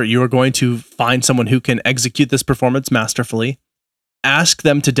 whatever. You are going to find someone who can execute this performance masterfully. Ask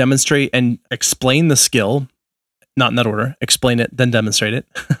them to demonstrate and explain the skill, not in that order. Explain it, then demonstrate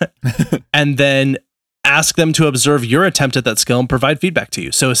it. And then ask them to observe your attempt at that skill and provide feedback to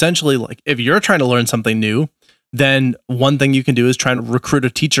you. So essentially, like if you're trying to learn something new, then one thing you can do is try to recruit a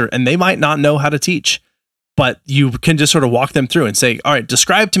teacher, and they might not know how to teach. But you can just sort of walk them through and say, all right,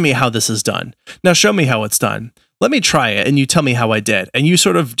 describe to me how this is done. Now show me how it's done. Let me try it and you tell me how I did. And you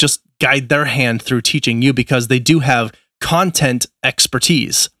sort of just guide their hand through teaching you, because they do have content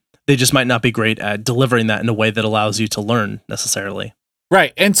expertise. They just might not be great at delivering that in a way that allows you to learn necessarily.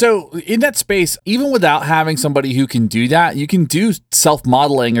 Right. And so in that space, even without having somebody who can do that, you can do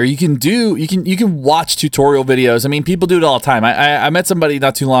self-modeling, or you can watch tutorial videos. I mean, people do it all the time. I met somebody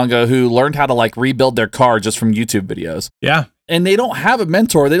not too long ago who learned how to like rebuild their car just from YouTube videos. Yeah. And they don't have a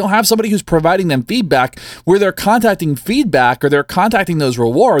mentor. They don't have somebody who's providing them feedback, where they're contacting feedback, or they're contacting those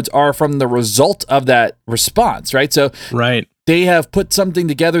rewards are from the result of that response, right? So right. They have put something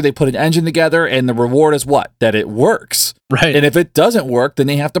together, they put an engine together, and the reward is what? That it works. Right. And if it doesn't work, then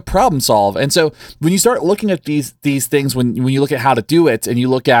they have to problem solve. And so when you start looking at these things, when you look at how to do it and you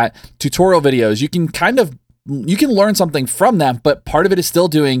look at tutorial videos, you can learn something from them, but part of it is still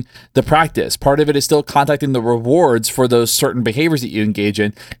doing the practice. Part of it is still contacting the rewards for those certain behaviors that you engage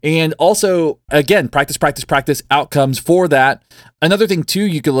in. And also, again, practice, outcomes for that. Another thing, too,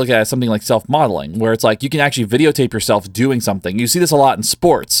 you could look at is something like self-modeling, where it's like you can actually videotape yourself doing something. You see this a lot in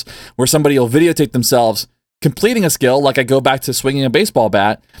sports, where somebody will videotape themselves completing a skill. Like I go back to swinging a baseball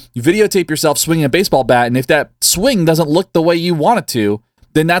bat. You videotape yourself swinging a baseball bat, and if that swing doesn't look the way you want it to,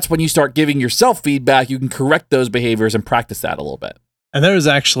 then that's when you start giving yourself feedback. You can correct those behaviors and practice that a little bit. And there is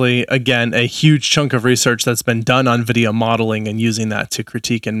actually, again, a huge chunk of research that's been done on video modeling and using that to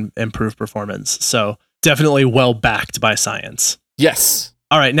critique and improve performance. So definitely well backed by science. Yes.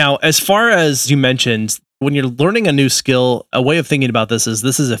 All right. Now, as far as you mentioned, when you're learning a new skill, a way of thinking about this is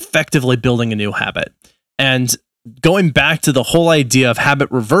effectively building a new habit. And going back to the whole idea of habit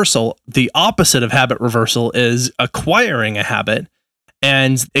reversal, the opposite of habit reversal is acquiring a habit.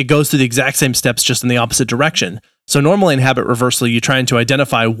 And it goes through the exact same steps, just in the opposite direction. So normally in habit reversal, you're trying to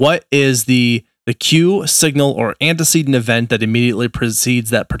identify what is the cue, signal, or antecedent event that immediately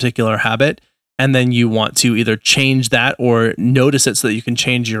precedes that particular habit. And then you want to either change that or notice it so that you can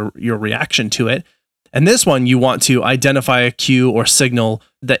change your reaction to it. And this one, you want to identify a cue or signal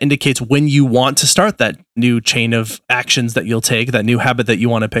that indicates when you want to start that new chain of actions that you'll take, that new habit that you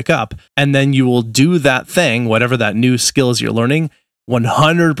want to pick up. And then you will do that thing, whatever that new skill is you're learning,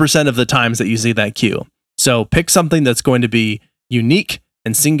 100% of the times that you see that cue. So pick something that's going to be unique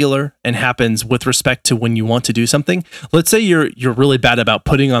and singular and happens with respect to when you want to do something. Let's say you're really bad about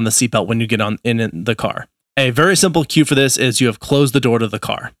putting on the seatbelt when you get in the car. A very simple cue for this is you have closed the door to the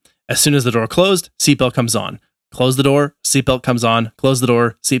car. As soon as the door closed, seatbelt comes on. Close the door, seatbelt comes on. Close the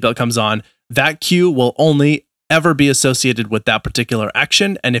door, seatbelt comes on. That cue will only ever be associated with that particular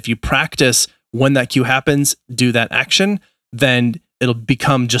action. And if you practice when that cue happens, do that action, then it'll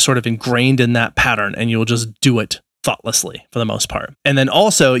become just sort of ingrained in that pattern and you'll just do it thoughtlessly for the most part. And then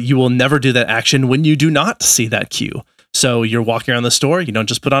also, you will never do that action when you do not see that cue. So you're walking around the store, you don't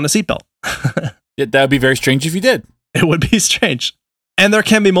just put on a seatbelt. Yeah, that would be very strange if you did. It would be strange. And there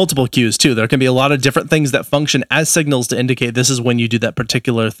can be multiple cues too. There can be a lot of different things that function as signals to indicate this is when you do that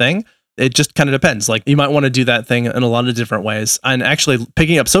particular thing. It just kind of depends. Like you might want to do that thing in a lot of different ways. And actually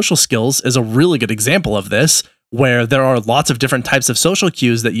picking up social skills is a really good example of this, where there are lots of different types of social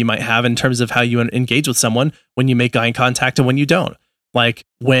cues that you might have in terms of how you engage with someone when you make eye contact and when you don't. Like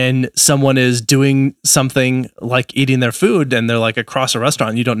when someone is doing something like eating their food and they're like across a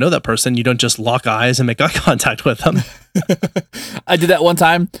restaurant and you don't know that person, you don't just lock eyes and make eye contact with them. I did that one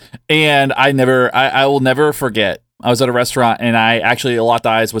time and I will never forget. I was at a restaurant and I actually locked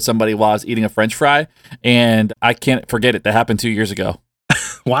eyes with somebody while I was eating a French fry, and I can't forget it. That happened 2 years ago.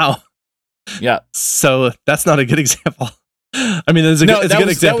 Wow. Yeah. So that's not a good example. I mean, it's a good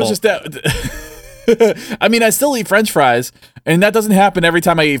example. That was just that. I mean, I still eat French fries, and that doesn't happen every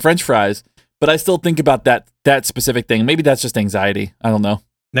time I eat French fries, but I still think about that specific thing. Maybe that's just anxiety. I don't know.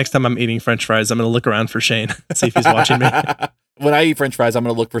 Next time I'm eating French fries, I'm going to look around for Shane, see if he's watching me. When I eat French fries, I'm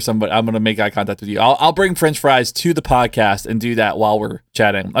going to look for somebody. I'm going to make eye contact with you. I'll bring French fries to the podcast and do that while we're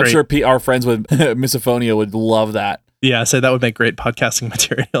chatting. I'm sure our friends with misophonia would love that. Yeah, so that would make great podcasting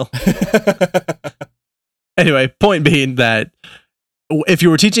material. Anyway, point being that if you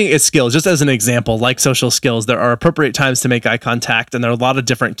were teaching a skill, just as an example, like social skills, there are appropriate times to make eye contact, and there are a lot of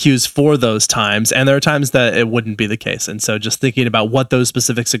different cues for those times, and there are times that it wouldn't be the case. And so just thinking about what those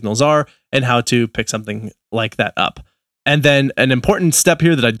specific signals are and how to pick something like that up. And then an important step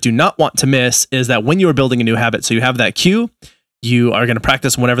here that I do not want to miss is that when you are building a new habit, so you have that cue, you are going to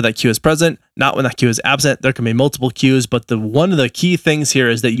practice whenever that cue is present, not when that cue is absent. There can be multiple cues, but one of the key things here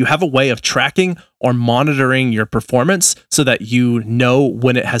is that you have a way of tracking or monitoring your performance so that you know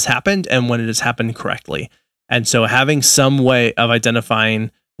when it has happened and when it has happened correctly. And so having some way of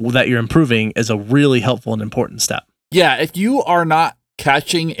identifying that you're improving is a really helpful and important step. Yeah, if you are not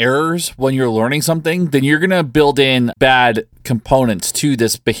catching errors when you're learning something, then you're going to build in bad components to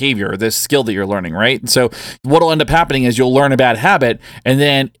this behavior, this skill that you're learning, right? And so what'll end up happening is you'll learn a bad habit, and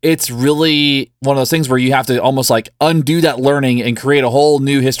then it's really one of those things where you have to almost like undo that learning and create a whole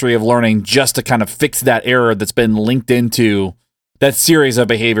new history of learning just to kind of fix that error that's been linked into that series of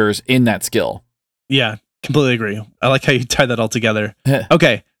behaviors in that skill. Yeah, completely agree. I like how you tie that all together.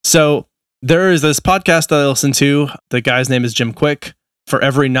 Okay, so there is this podcast that I listen to. The guy's name is Jim Quick. For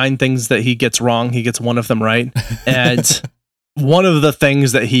every 9 things that he gets wrong, he gets one of them right. And one of the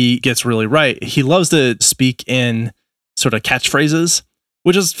things that he gets really right, he loves to speak in sort of catchphrases,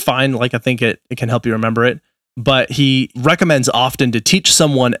 which is fine. Like, I think it can help you remember it. But he recommends often to teach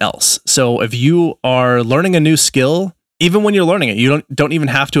someone else. So if you are learning a new skill, even when you're learning it, you don't even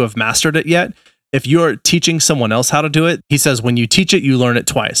have to have mastered it yet. If you're teaching someone else how to do it, he says when you teach it, you learn it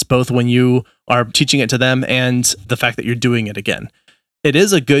twice, both when you are teaching it to them and the fact that you're doing it again. It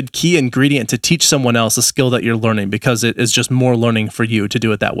is a good key ingredient to teach someone else a skill that you're learning because it is just more learning for you to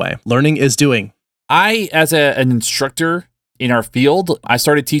do it that way. Learning is doing. I, as an instructor in our field, I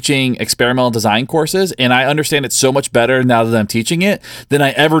started teaching experimental design courses, and I understand it so much better now that I'm teaching it than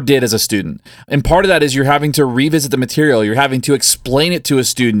I ever did as a student. And part of that is you're having to revisit the material. You're having to explain it to a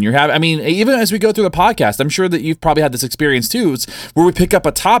student. Even as we go through the podcast, I'm sure that you've probably had this experience too, where we pick up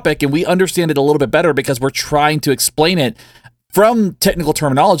a topic and we understand it a little bit better because we're trying to explain it from technical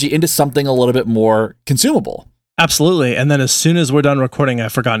terminology into something a little bit more consumable. Absolutely. And then as soon as we're done recording,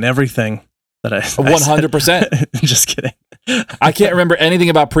 I've forgotten everything that I 100%. Just kidding. I can't remember anything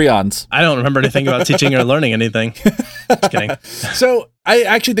about prions. I don't remember anything about teaching or learning anything. Just kidding. So I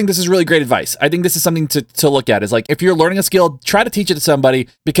actually think this is really great advice. I think this is something to look at, is like, if you're learning a skill, try to teach it to somebody,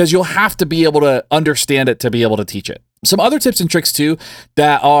 because you'll have to be able to understand it to be able to teach it. Some other tips and tricks too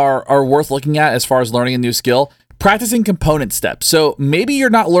that are worth looking at as far as learning a new skill: practicing component steps. So maybe you're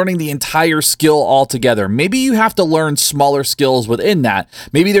not learning the entire skill altogether. Maybe you have to learn smaller skills within that.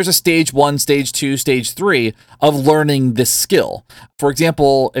 Maybe there's a stage 1, stage 2, stage 3 of learning this skill. For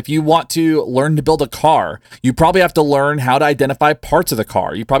example, if you want to learn to build a car, you probably have to learn how to identify parts of the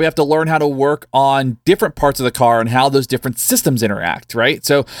car. You probably have to learn how to work on different parts of the car and how those different systems interact, right?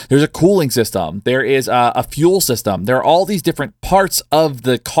 So there's a cooling system. There is a fuel system. There are all these different parts of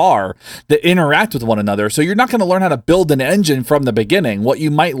the car that interact with one another. So you're not going to learn how to build an engine from the beginning. What you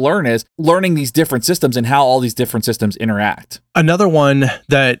might learn is learning these different systems and how all these different systems interact. Another one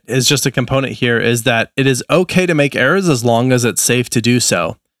that is just a component here is that it is okay to make errors as long as it's safe to do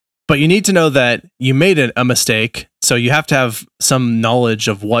so. But you need to know that you made a mistake. So you have to have some knowledge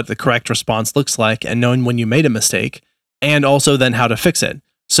of what the correct response looks like and knowing when you made a mistake, and also then how to fix it.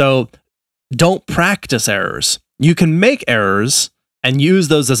 So don't practice errors. You can make errors and use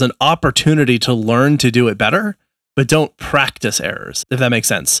those as an opportunity to learn to do it better, but don't practice errors, if that makes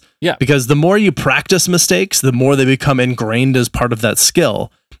sense. Yeah. Because the more you practice mistakes, the more they become ingrained as part of that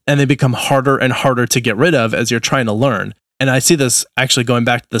skill, and they become harder and harder to get rid of as you're trying to learn. And I see this, actually going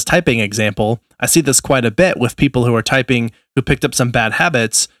back to this typing example, I see this quite a bit with people who are typing, who picked up some bad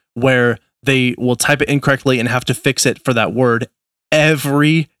habits, where they will type it incorrectly and have to fix it for that word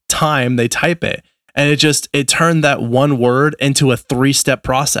every time they type it. And it turned that one word into a 3-step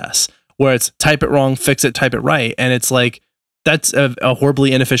process where it's type it wrong, fix it, type it right. And it's like, that's a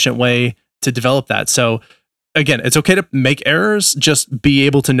horribly inefficient way to develop that. So again, it's okay to make errors, just be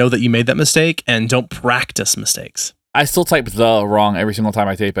able to know that you made that mistake, and don't practice mistakes. I still type the wrong every single time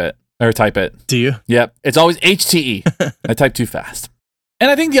I type it. Do you? Yep. It's always HTE. I type too fast.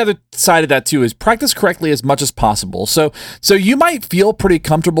 And I think the other side of that too is practice correctly as much as possible. So you might feel pretty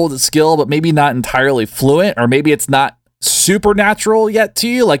comfortable with the skill, but maybe not entirely fluent, or maybe it's not supernatural yet to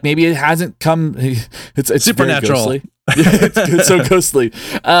you. Like maybe it hasn't come. It's supernatural. It's so ghostly.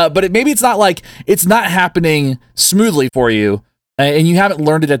 But maybe it's not happening smoothly for you, and you haven't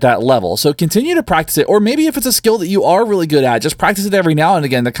learned it at that level. So continue to practice it. Or maybe if it's a skill that you are really good at, just practice it every now and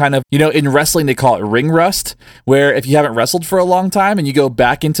again. The kind of, in wrestling, they call it ring rust, where if you haven't wrestled for a long time and you go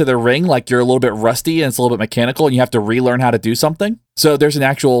back into the ring, like you're a little bit rusty and it's a little bit mechanical and you have to relearn how to do something. So there's an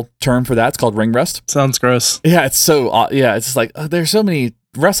actual term for that. It's called ring rust. Sounds gross. Yeah, it's just like, there's so many,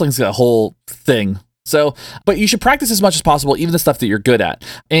 wrestling's a whole thing. So, but you should practice as much as possible, even the stuff that you're good at,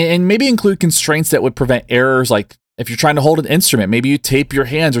 and maybe include constraints that would prevent errors. Like if you're trying to hold an instrument, maybe you tape your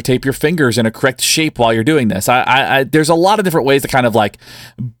hands or tape your fingers in a correct shape while you're doing this. There's a lot of different ways to kind of like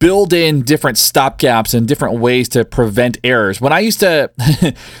build in different stopgaps and different ways to prevent errors. When I used to,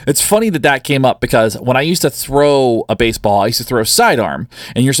 it's funny that came up, because when I used to throw a baseball, I used to throw sidearm,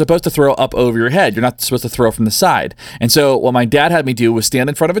 and you're supposed to throw up over your head. You're not supposed to throw from the side. And so what my dad had me do was stand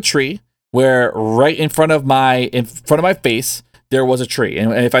in front of a tree, where right in front of my face there was a tree,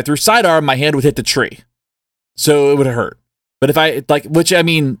 and if I threw sidearm, my hand would hit the tree, so it would hurt. But if I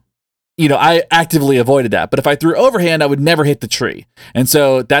I actively avoided that. But if I threw overhand, I would never hit the tree. And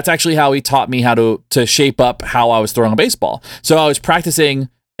so that's actually how he taught me how to shape up how I was throwing a baseball. So I was practicing,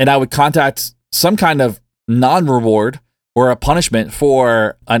 and I would contact some kind of non-reward or a punishment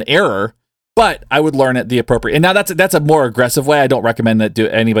for an error, but I would learn it the appropriate. And now that's a more aggressive way. I don't recommend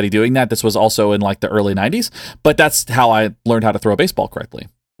anybody doing that. This was also in like the early 90s, but that's how I learned how to throw a baseball correctly.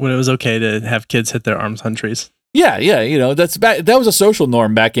 When it was okay to have kids hit their arms on trees. Yeah, that was a social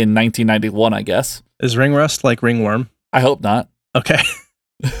norm back in 1991, I guess. Is ring rust like ringworm? I hope not. Okay.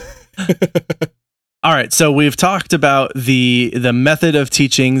 All right, so we've talked about the method of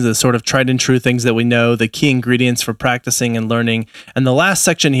teaching, the sort of tried and true things that we know, the key ingredients for practicing and learning. And the last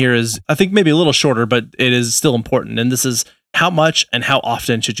section here is, I think, maybe a little shorter, but it is still important. And this is how much and how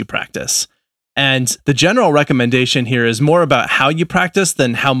often should you practice? And the general recommendation here is more about how you practice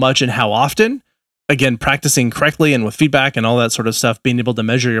than how much and how often. Again, practicing correctly and with feedback and all that sort of stuff, being able to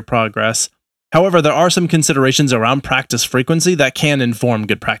measure your progress. However, there are some considerations around practice frequency that can inform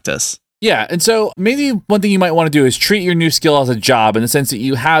good practice. Yeah, and so maybe one thing you might want to do is treat your new skill as a job, in the sense that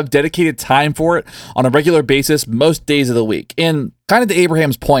you have dedicated time for it on a regular basis most days of the week. And kind of to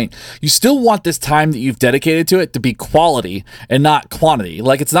Abraham's point, you still want this time that you've dedicated to it to be quality and not quantity.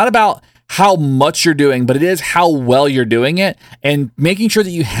 Like, it's not about how much you're doing, but it is how well you're doing it. And making sure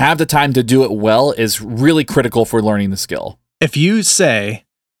that you have the time to do it well is really critical for learning the skill. If you say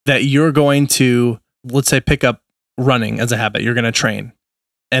that you're going to, let's say, pick up running as a habit, you're going to train,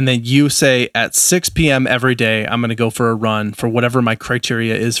 and then you say at 6 p.m. every day, I'm going to go for a run for whatever my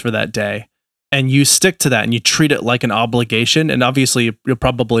criteria is for that day, and you stick to that and you treat it like an obligation, and obviously you'll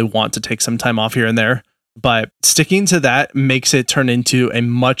probably want to take some time off here and there, but sticking to that makes it turn into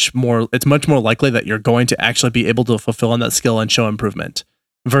it's much more likely that you're going to actually be able to fulfill on that skill and show improvement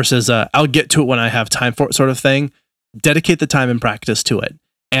versus I'll get to it when I have time for it sort of thing. Dedicate the time and practice to it.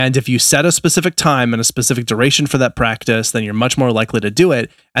 And if you set a specific time and a specific duration for that practice, then you're much more likely to do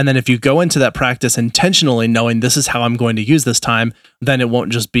it. And then if you go into that practice intentionally knowing this is how I'm going to use this time, then it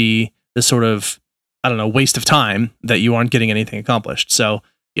won't just be this sort of, waste of time that you aren't getting anything accomplished. So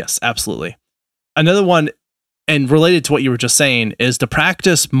yes, absolutely. Another one, and related to what you were just saying, is to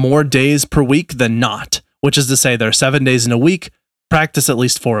practice more days per week than not, which is to say there are 7 days in a week, practice at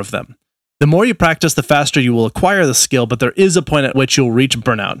least 4 of them. The more you practice, the faster you will acquire the skill, but there is a point at which you'll reach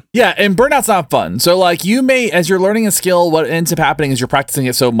burnout. Yeah, and burnout's not fun. So like you may, as you're learning a skill, what ends up happening is you're practicing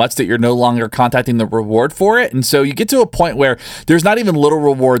it so much that you're no longer contacting the reward for it. And so you get to a point where there's not even little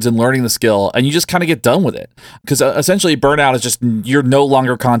rewards in learning the skill and you just kind of get done with it. Because essentially burnout is just you're no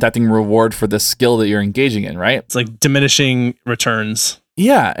longer contacting reward for the skill that you're engaging in, right? It's like diminishing returns.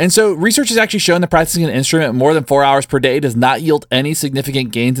 Yeah, and so research has actually shown that practicing an instrument more than 4 hours per day does not yield any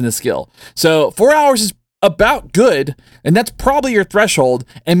significant gains in the skill. So 4 hours is about good, and that's probably your threshold,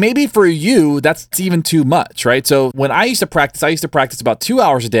 and maybe for you, that's even too much, right? So when I used to practice about 2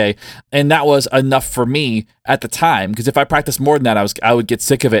 hours a day, and that was enough for me at the time, because if I practiced more than that, I would get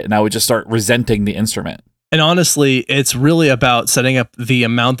sick of it, and I would just start resenting the instrument. And honestly, it's really about setting up the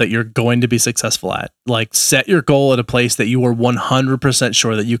amount that you're going to be successful at. Like, set your goal at a place that you are 100%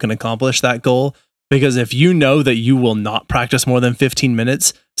 sure that you can accomplish that goal. Because if you know that you will not practice more than 15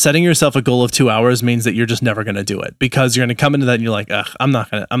 minutes, setting yourself a goal of 2 hours means that you're just never going to do it. Because you're going to come into that and you're like, I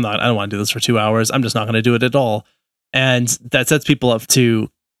don't want to do this for 2 hours. I'm just not going to do it at all. And that sets people up to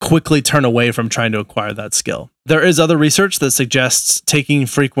quickly turn away from trying to acquire that skill. There is other research that suggests taking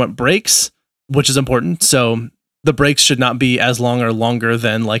frequent breaks, which is important. So the breaks should not be as long or longer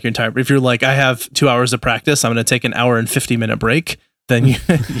than like your entire, if you're like, I have 2 hours of practice, I'm going to take an hour and 50-minute break, then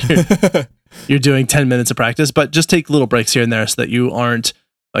you're doing 10 minutes of practice, but just take little breaks here and there so that you aren't,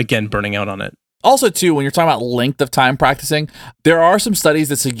 again, burning out on it. Also, too, when you're talking about length of time practicing, there are some studies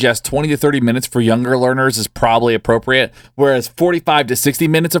that suggest 20 to 30 minutes for younger learners is probably appropriate, whereas 45 to 60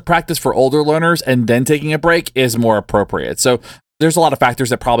 minutes of practice for older learners and then taking a break is more appropriate. So there's a lot of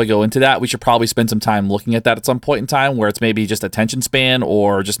factors that probably go into that. We should probably spend some time looking at that at some point in time, where it's maybe just attention span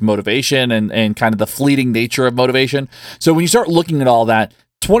or just motivation and kind of the fleeting nature of motivation. So when you start looking at all that,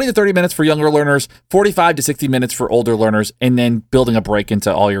 20 to 30 minutes for younger learners, 45 to 60 minutes for older learners, and then building a break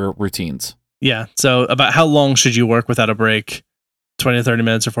into all your routines. Yeah. So about how long should you work without a break? 20 to 30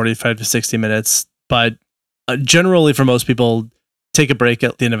 minutes or 45 to 60 minutes. But generally for most people, take a break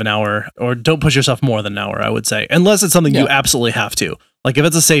at the end of an hour, or don't push yourself more than an hour, I would say, unless it's something you absolutely have to. Like if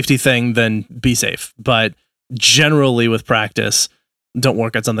it's a safety thing, then be safe. But generally with practice, don't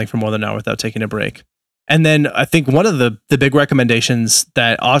work at something for more than an hour without taking a break. And then I think one of the big recommendations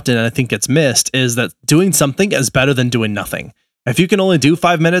that often I think gets missed is that doing something is better than doing nothing. If you can only do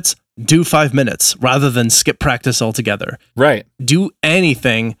 5 minutes, do 5 minutes rather than skip practice altogether. Right. Do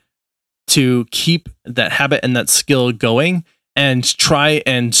anything to keep that habit and that skill going, and try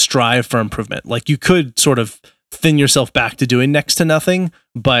and strive for improvement. Like you could sort of thin yourself back to doing next to nothing,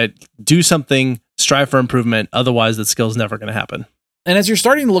 but do something, strive for improvement. Otherwise, that skill is never going to happen. And as you're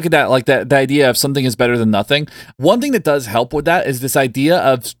starting to look at that, like the idea of something is better than nothing, one thing that does help with that is this idea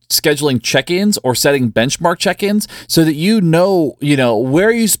of scheduling check-ins or setting benchmark check-ins so that you know, where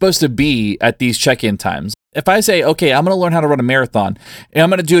are you supposed to be at these check-in times. If I say, okay, I'm going to learn how to run a marathon, and I'm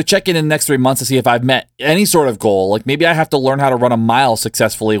going to do a check-in in the next 3 months to see if I've met any sort of goal, like maybe I have to learn how to run a mile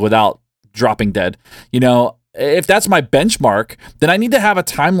successfully without dropping dead, if that's my benchmark, then I need to have a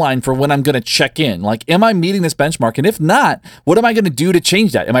timeline for when I'm going to check in. Like, am I meeting this benchmark? And if not, what am I going to do to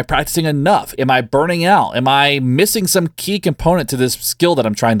change that? Am I practicing enough? Am I burning out? Am I missing some key component to this skill that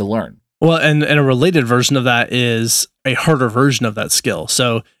I'm trying to learn? Well, and a related version of that is a harder version of that skill.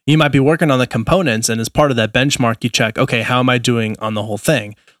 So you might be working on the components, and as part of that benchmark, you check, okay, how am I doing on the whole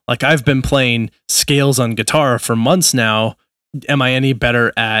thing? Like I've been playing scales on guitar for months now. Am I any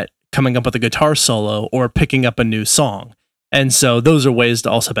better at coming up with a guitar solo or picking up a new song? And so those are ways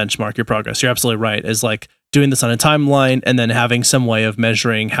to also benchmark your progress. You're absolutely right. Is like doing this on a timeline and then having some way of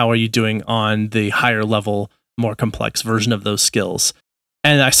measuring how are you doing on the higher level, more complex version of those skills.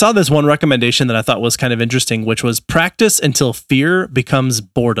 And I saw this one recommendation that I thought was kind of interesting, which was practice until fear becomes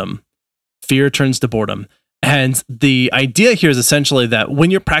boredom. Fear turns to boredom. And the idea here is essentially that when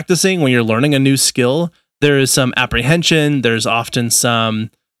you're practicing, when you're learning a new skill, there is some apprehension. There's often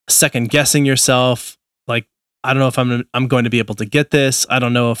some second guessing yourself. Like, I don't know if I'm going to be able to get this. I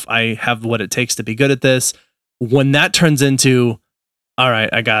don't know if I have what it takes to be good at this. When that turns into, all right,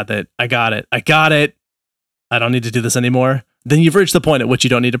 I got it. I don't need to do this anymore. Then you've reached the point at which you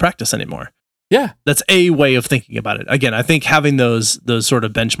don't need to practice anymore. Yeah. That's a way of thinking about it. Again, I think having those sort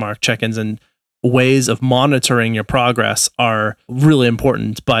of benchmark check-ins and ways of monitoring your progress are really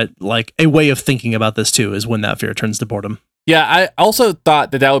important, but like a way of thinking about this too is when that fear turns to boredom. Yeah, I also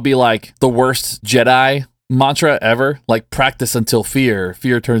thought that would be like the worst Jedi mantra ever, like practice until fear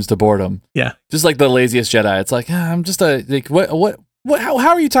turns to boredom. Yeah. Just like the laziest Jedi. It's like, I'm just how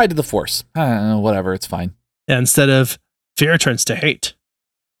are you tied to the Force? I don't know, whatever, it's fine. Yeah, instead of fear turns to hate.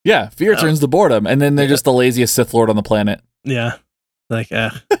 Yeah, fear turns to boredom, and then they're just the laziest Sith Lord on the planet. Yeah. Like,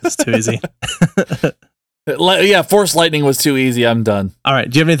 it's too easy. Yeah, Force lightning was too easy. I'm done. All right.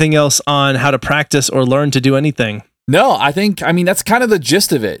 Do you have anything else on how to practice or learn to do anything? No, I mean, that's kind of the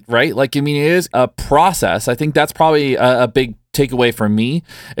gist of it, right? Like, I mean, it is a process. I think that's probably a big takeaway for me,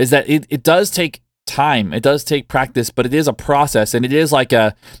 is that it does take time. It does take practice, but it is a process, and it is like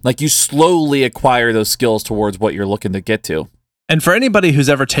you slowly acquire those skills towards what you're looking to get to. And for anybody who's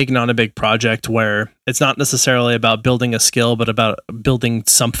ever taken on a big project where it's not necessarily about building a skill, but about building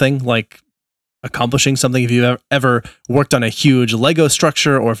something, like accomplishing something, if you've ever worked on a huge Lego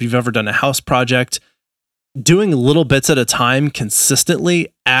structure, or if you've ever done a house project, doing little bits at a time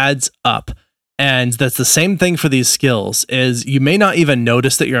consistently adds up. And that's the same thing for these skills, is you may not even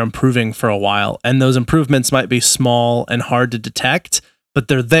notice that you're improving for a while. And those improvements might be small and hard to detect, but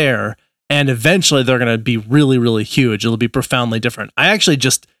they're there. And eventually they're going to be really, really huge. It'll be profoundly different. I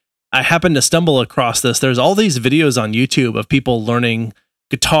happened to stumble across this. There's all these videos on YouTube of people learning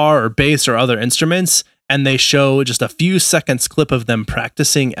guitar or bass or other instruments, and they show just a few seconds clip of them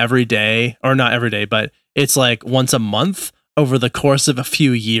practicing every day, or not every day, but it's like once a month over the course of a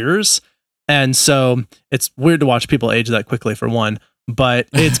few years. And so it's weird to watch people age that quickly, for one, but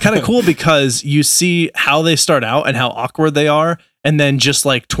it's kind of cool because you see how they start out and how awkward they are. And then just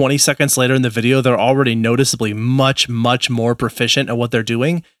like 20 seconds later in the video, they're already noticeably much, much more proficient at what they're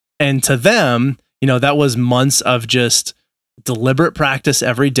doing. And to them, that was months of just deliberate practice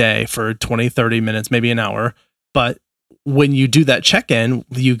every day for 20, 30 minutes, maybe an hour. But when you do that check-in,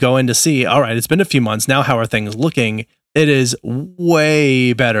 you go in to see, all right, it's been a few months. Now, how are things looking? It is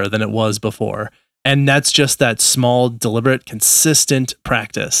way better than it was before. And that's just that small, deliberate, consistent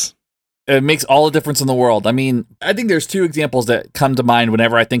practice. It makes all the difference in the world. I mean, I think there's two examples that come to mind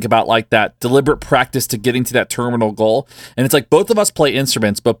whenever I think about like that deliberate practice to getting to that terminal goal. And it's like both of us play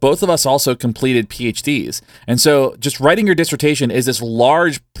instruments, but both of us also completed PhDs. And so just writing your dissertation is this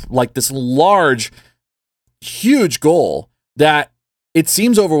large, huge goal that it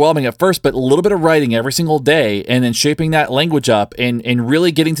seems overwhelming at first, but a little bit of writing every single day and then shaping that language up and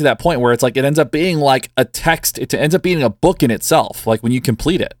really getting to that point where it's like it ends up being like a text. It ends up being a book in itself, like when you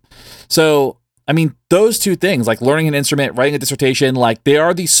complete it. So, I mean, those two things, like learning an instrument, writing a dissertation, like they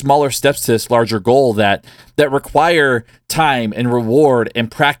are these smaller steps to this larger goal that require time and reward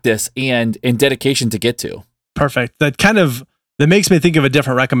and practice and dedication to get to. Perfect. That makes me think of a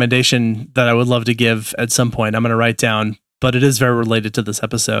different recommendation that I would love to give at some point. I'm going to write down, but it is very related to this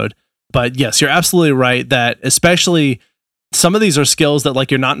episode. But yes, you're absolutely right that especially some of these are skills that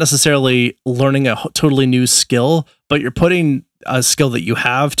like you're not necessarily learning a totally new skill, but you're putting a skill that you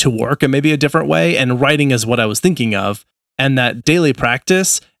have to work in maybe a different way. And writing is what I was thinking of. And that daily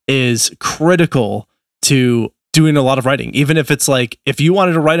practice is critical to doing a lot of writing. Even if it's like, if you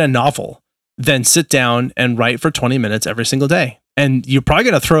wanted to write a novel, then sit down and write for 20 minutes every single day. And you're probably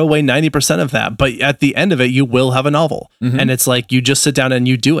going to throw away 90% of that. But at the end of it, you will have a novel. Mm-hmm. And it's like, you just sit down and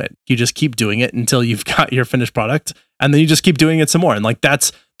you do it. You just keep doing it until you've got your finished product. And then you just keep doing it some more. And like,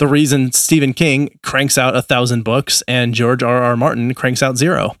 that's the reason Stephen King cranks out 1,000 books and George R.R. Martin cranks out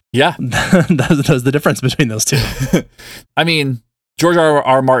 0. Yeah. That's the difference between those two. I mean, George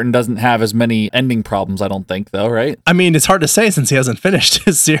R.R. Martin doesn't have as many ending problems, I don't think, though, right? I mean, it's hard to say since he hasn't finished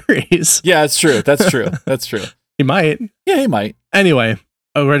his series. Yeah, it's true. That's true. That's true. He might. Yeah, he might. Anyway,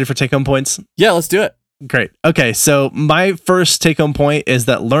 are we ready for take-home points? Yeah, let's do it. Great. Okay, so my first take-home point is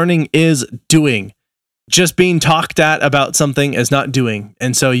that learning is doing. Just being talked at about something is not doing.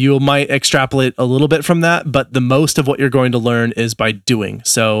 And so you might extrapolate a little bit from that, but the most of what you're going to learn is by doing.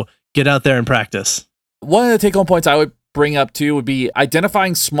 So get out there and practice. One of the take-home points I would bring up too would be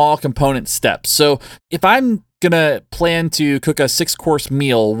identifying small component steps. So if I'm going to plan to cook a 6-course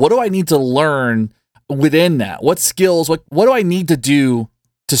meal, what do I need to learn within that? What skills, what do I need to do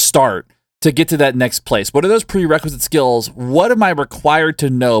to start to get to that next place? What are those prerequisite skills? What am I required to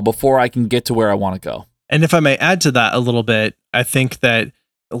know before I can get to where I want to go? And if I may add to that a little bit, I think that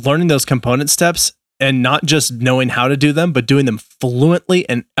learning those component steps and not just knowing how to do them, but doing them fluently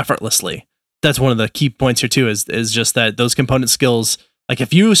and effortlessly. That's one of the key points here too, is just that those component skills, like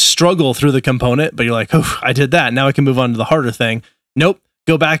if you struggle through the component, but you're like, oh, I did that, now I can move on to the harder thing. Nope.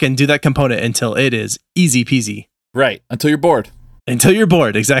 Go back and do that component until it is easy peasy. Right. Until you're bored. Until you're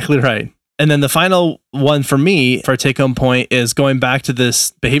bored. Exactly right. And then the final one for me for a take-home point is going back to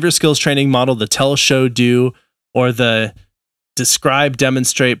this behavior skills training model, the tell, show, do, or the describe,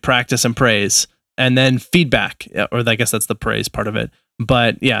 demonstrate, practice, and praise, and then feedback, or I guess that's the praise part of it.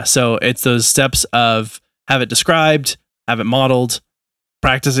 But yeah, so it's those steps of have it described, have it modeled,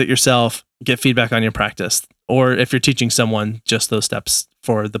 practice it yourself, get feedback on your practice. Or if you're teaching someone, just those steps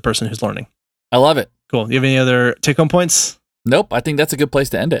for the person who's learning. I love it. Cool. You have any other take-home points? Nope. I think that's a good place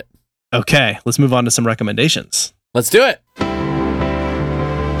to end it. Okay, let's move on to some recommendations. Let's do it.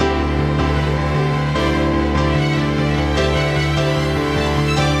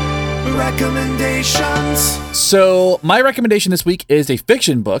 Recommendations. So my recommendation this week is a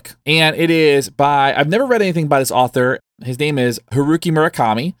fiction book, and it is by, I've never read anything by this author. His name is Haruki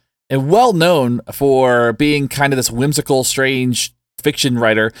Murakami, and well known for being kind of this whimsical, strange fiction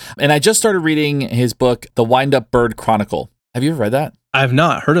writer. And I just started reading his book, The Wind-Up Bird Chronicle. Have you ever read that? I've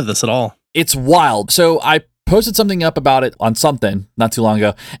not heard of this at all. It's wild. So I posted something up about it on something not too long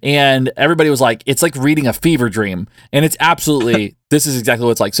ago, and everybody was like, it's like reading a fever dream. And it's absolutely, this is exactly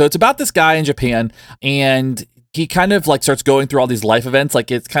what it's like. So it's about this guy in Japan, and he kind of like starts going through all these life events. Like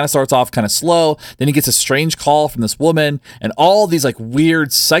it kind of starts off kind of slow. Then he gets a strange call from this woman, and all these like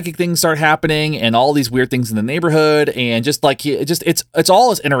weird psychic things start happening, and all these weird things in the neighborhood. And just like, it's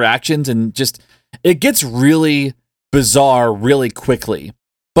all his interactions, and just, it gets really bizarre really quickly.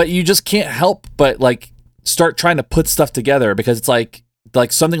 But you just can't help but like start trying to put stuff together, because it's like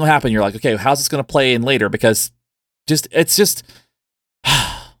something will happen. You're like, okay, how's this going to play in later? Because it's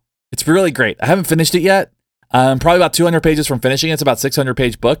really great. I haven't finished it yet. I'm probably about 200 pages from finishing it. It's about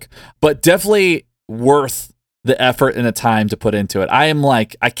 600-page book, but definitely worth the effort and the time to put into it. I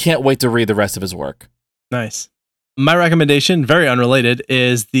can't wait to read the rest of his work. Nice. My recommendation, very unrelated,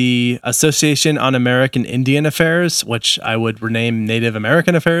 is the Association on American Indian Affairs, which I would rename Native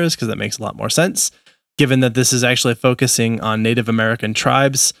American Affairs because that makes a lot more sense, given that this is actually focusing on Native American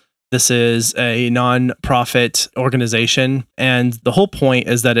tribes. This is a non-profit organization, and the whole point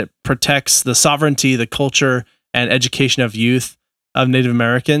is that it protects the sovereignty, the culture, and education of youth of Native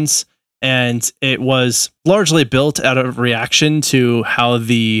Americans. And it was largely built out of reaction to how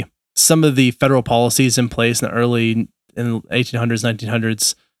some of the federal policies in place in the 1800s,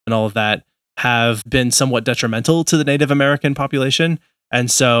 1900s, and all of that have been somewhat detrimental to the Native American population.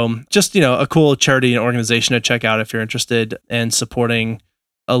 And so just, a cool charity and organization to check out if you're interested in supporting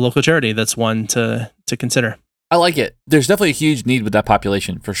a local charity. That's one to consider. I like it. There's definitely a huge need with that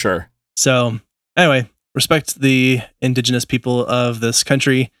population for sure. So anyway, respect the indigenous people of this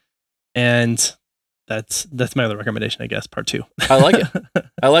country. And that's my other recommendation, I guess, part 2. I like it.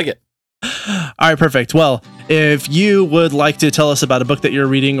 I like it. All right, perfect. Well, if you would like to tell us about a book that you're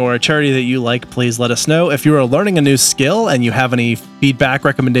reading or a charity that you like, please let us know. If you are learning a new skill and you have any feedback,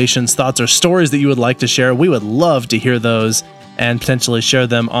 recommendations, thoughts, or stories that you would like to share, we would love to hear those and potentially share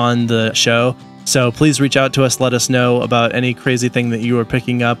them on the show. So please reach out to us. Let us know about any crazy thing that you are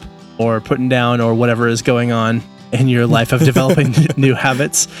picking up or putting down or whatever is going on in your life of developing new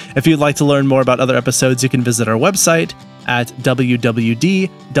habits. If you'd like to learn more about other episodes, you can visit our website at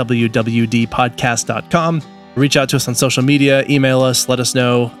www.podcast.com. Reach out to us on social media, email us, let us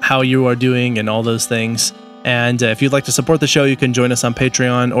know how you are doing and all those things. And if you'd like to support the show, you can join us on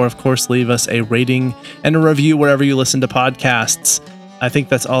Patreon, or of course, leave us a rating and a review wherever you listen to podcasts. I think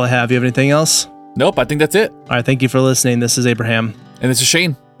that's all I have. You have anything else? Nope, I think that's it. All right, thank you for listening. This is Abraham. And this is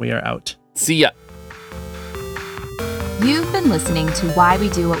Shane. We are out. See ya. You've been listening to Why We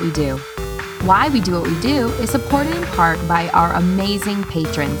Do What We Do. Why We Do What We Do is supported in part by our amazing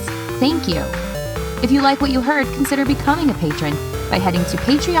patrons. Thank you. If you like what you heard, consider becoming a patron by heading to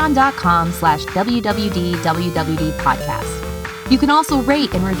patreon.com/WWDWWD podcast. You can also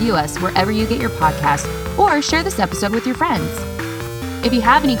rate and review us wherever you get your podcast, or share this episode with your friends. If you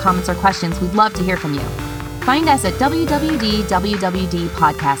have any comments or questions, we'd love to hear from you. Find us at WWDWWD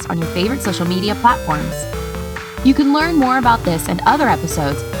podcast on your favorite social media platforms. You can learn more about this and other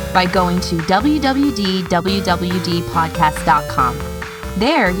episodes by going to www.wwdpodcast.com.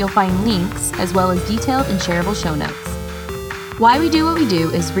 There, you'll find links as well as detailed and shareable show notes. Why We Do What We Do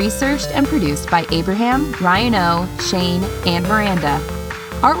is researched and produced by Abraham, Ryan O, Shane, and Miranda.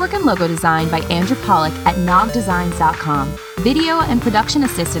 Artwork and logo design by Andrew Pollock at nogdesigns.com. Video and production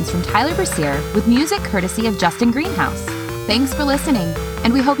assistance from Tyler Brasier with music courtesy of Justin Greenhouse. Thanks for listening,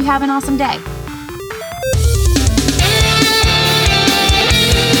 and we hope you have an awesome day.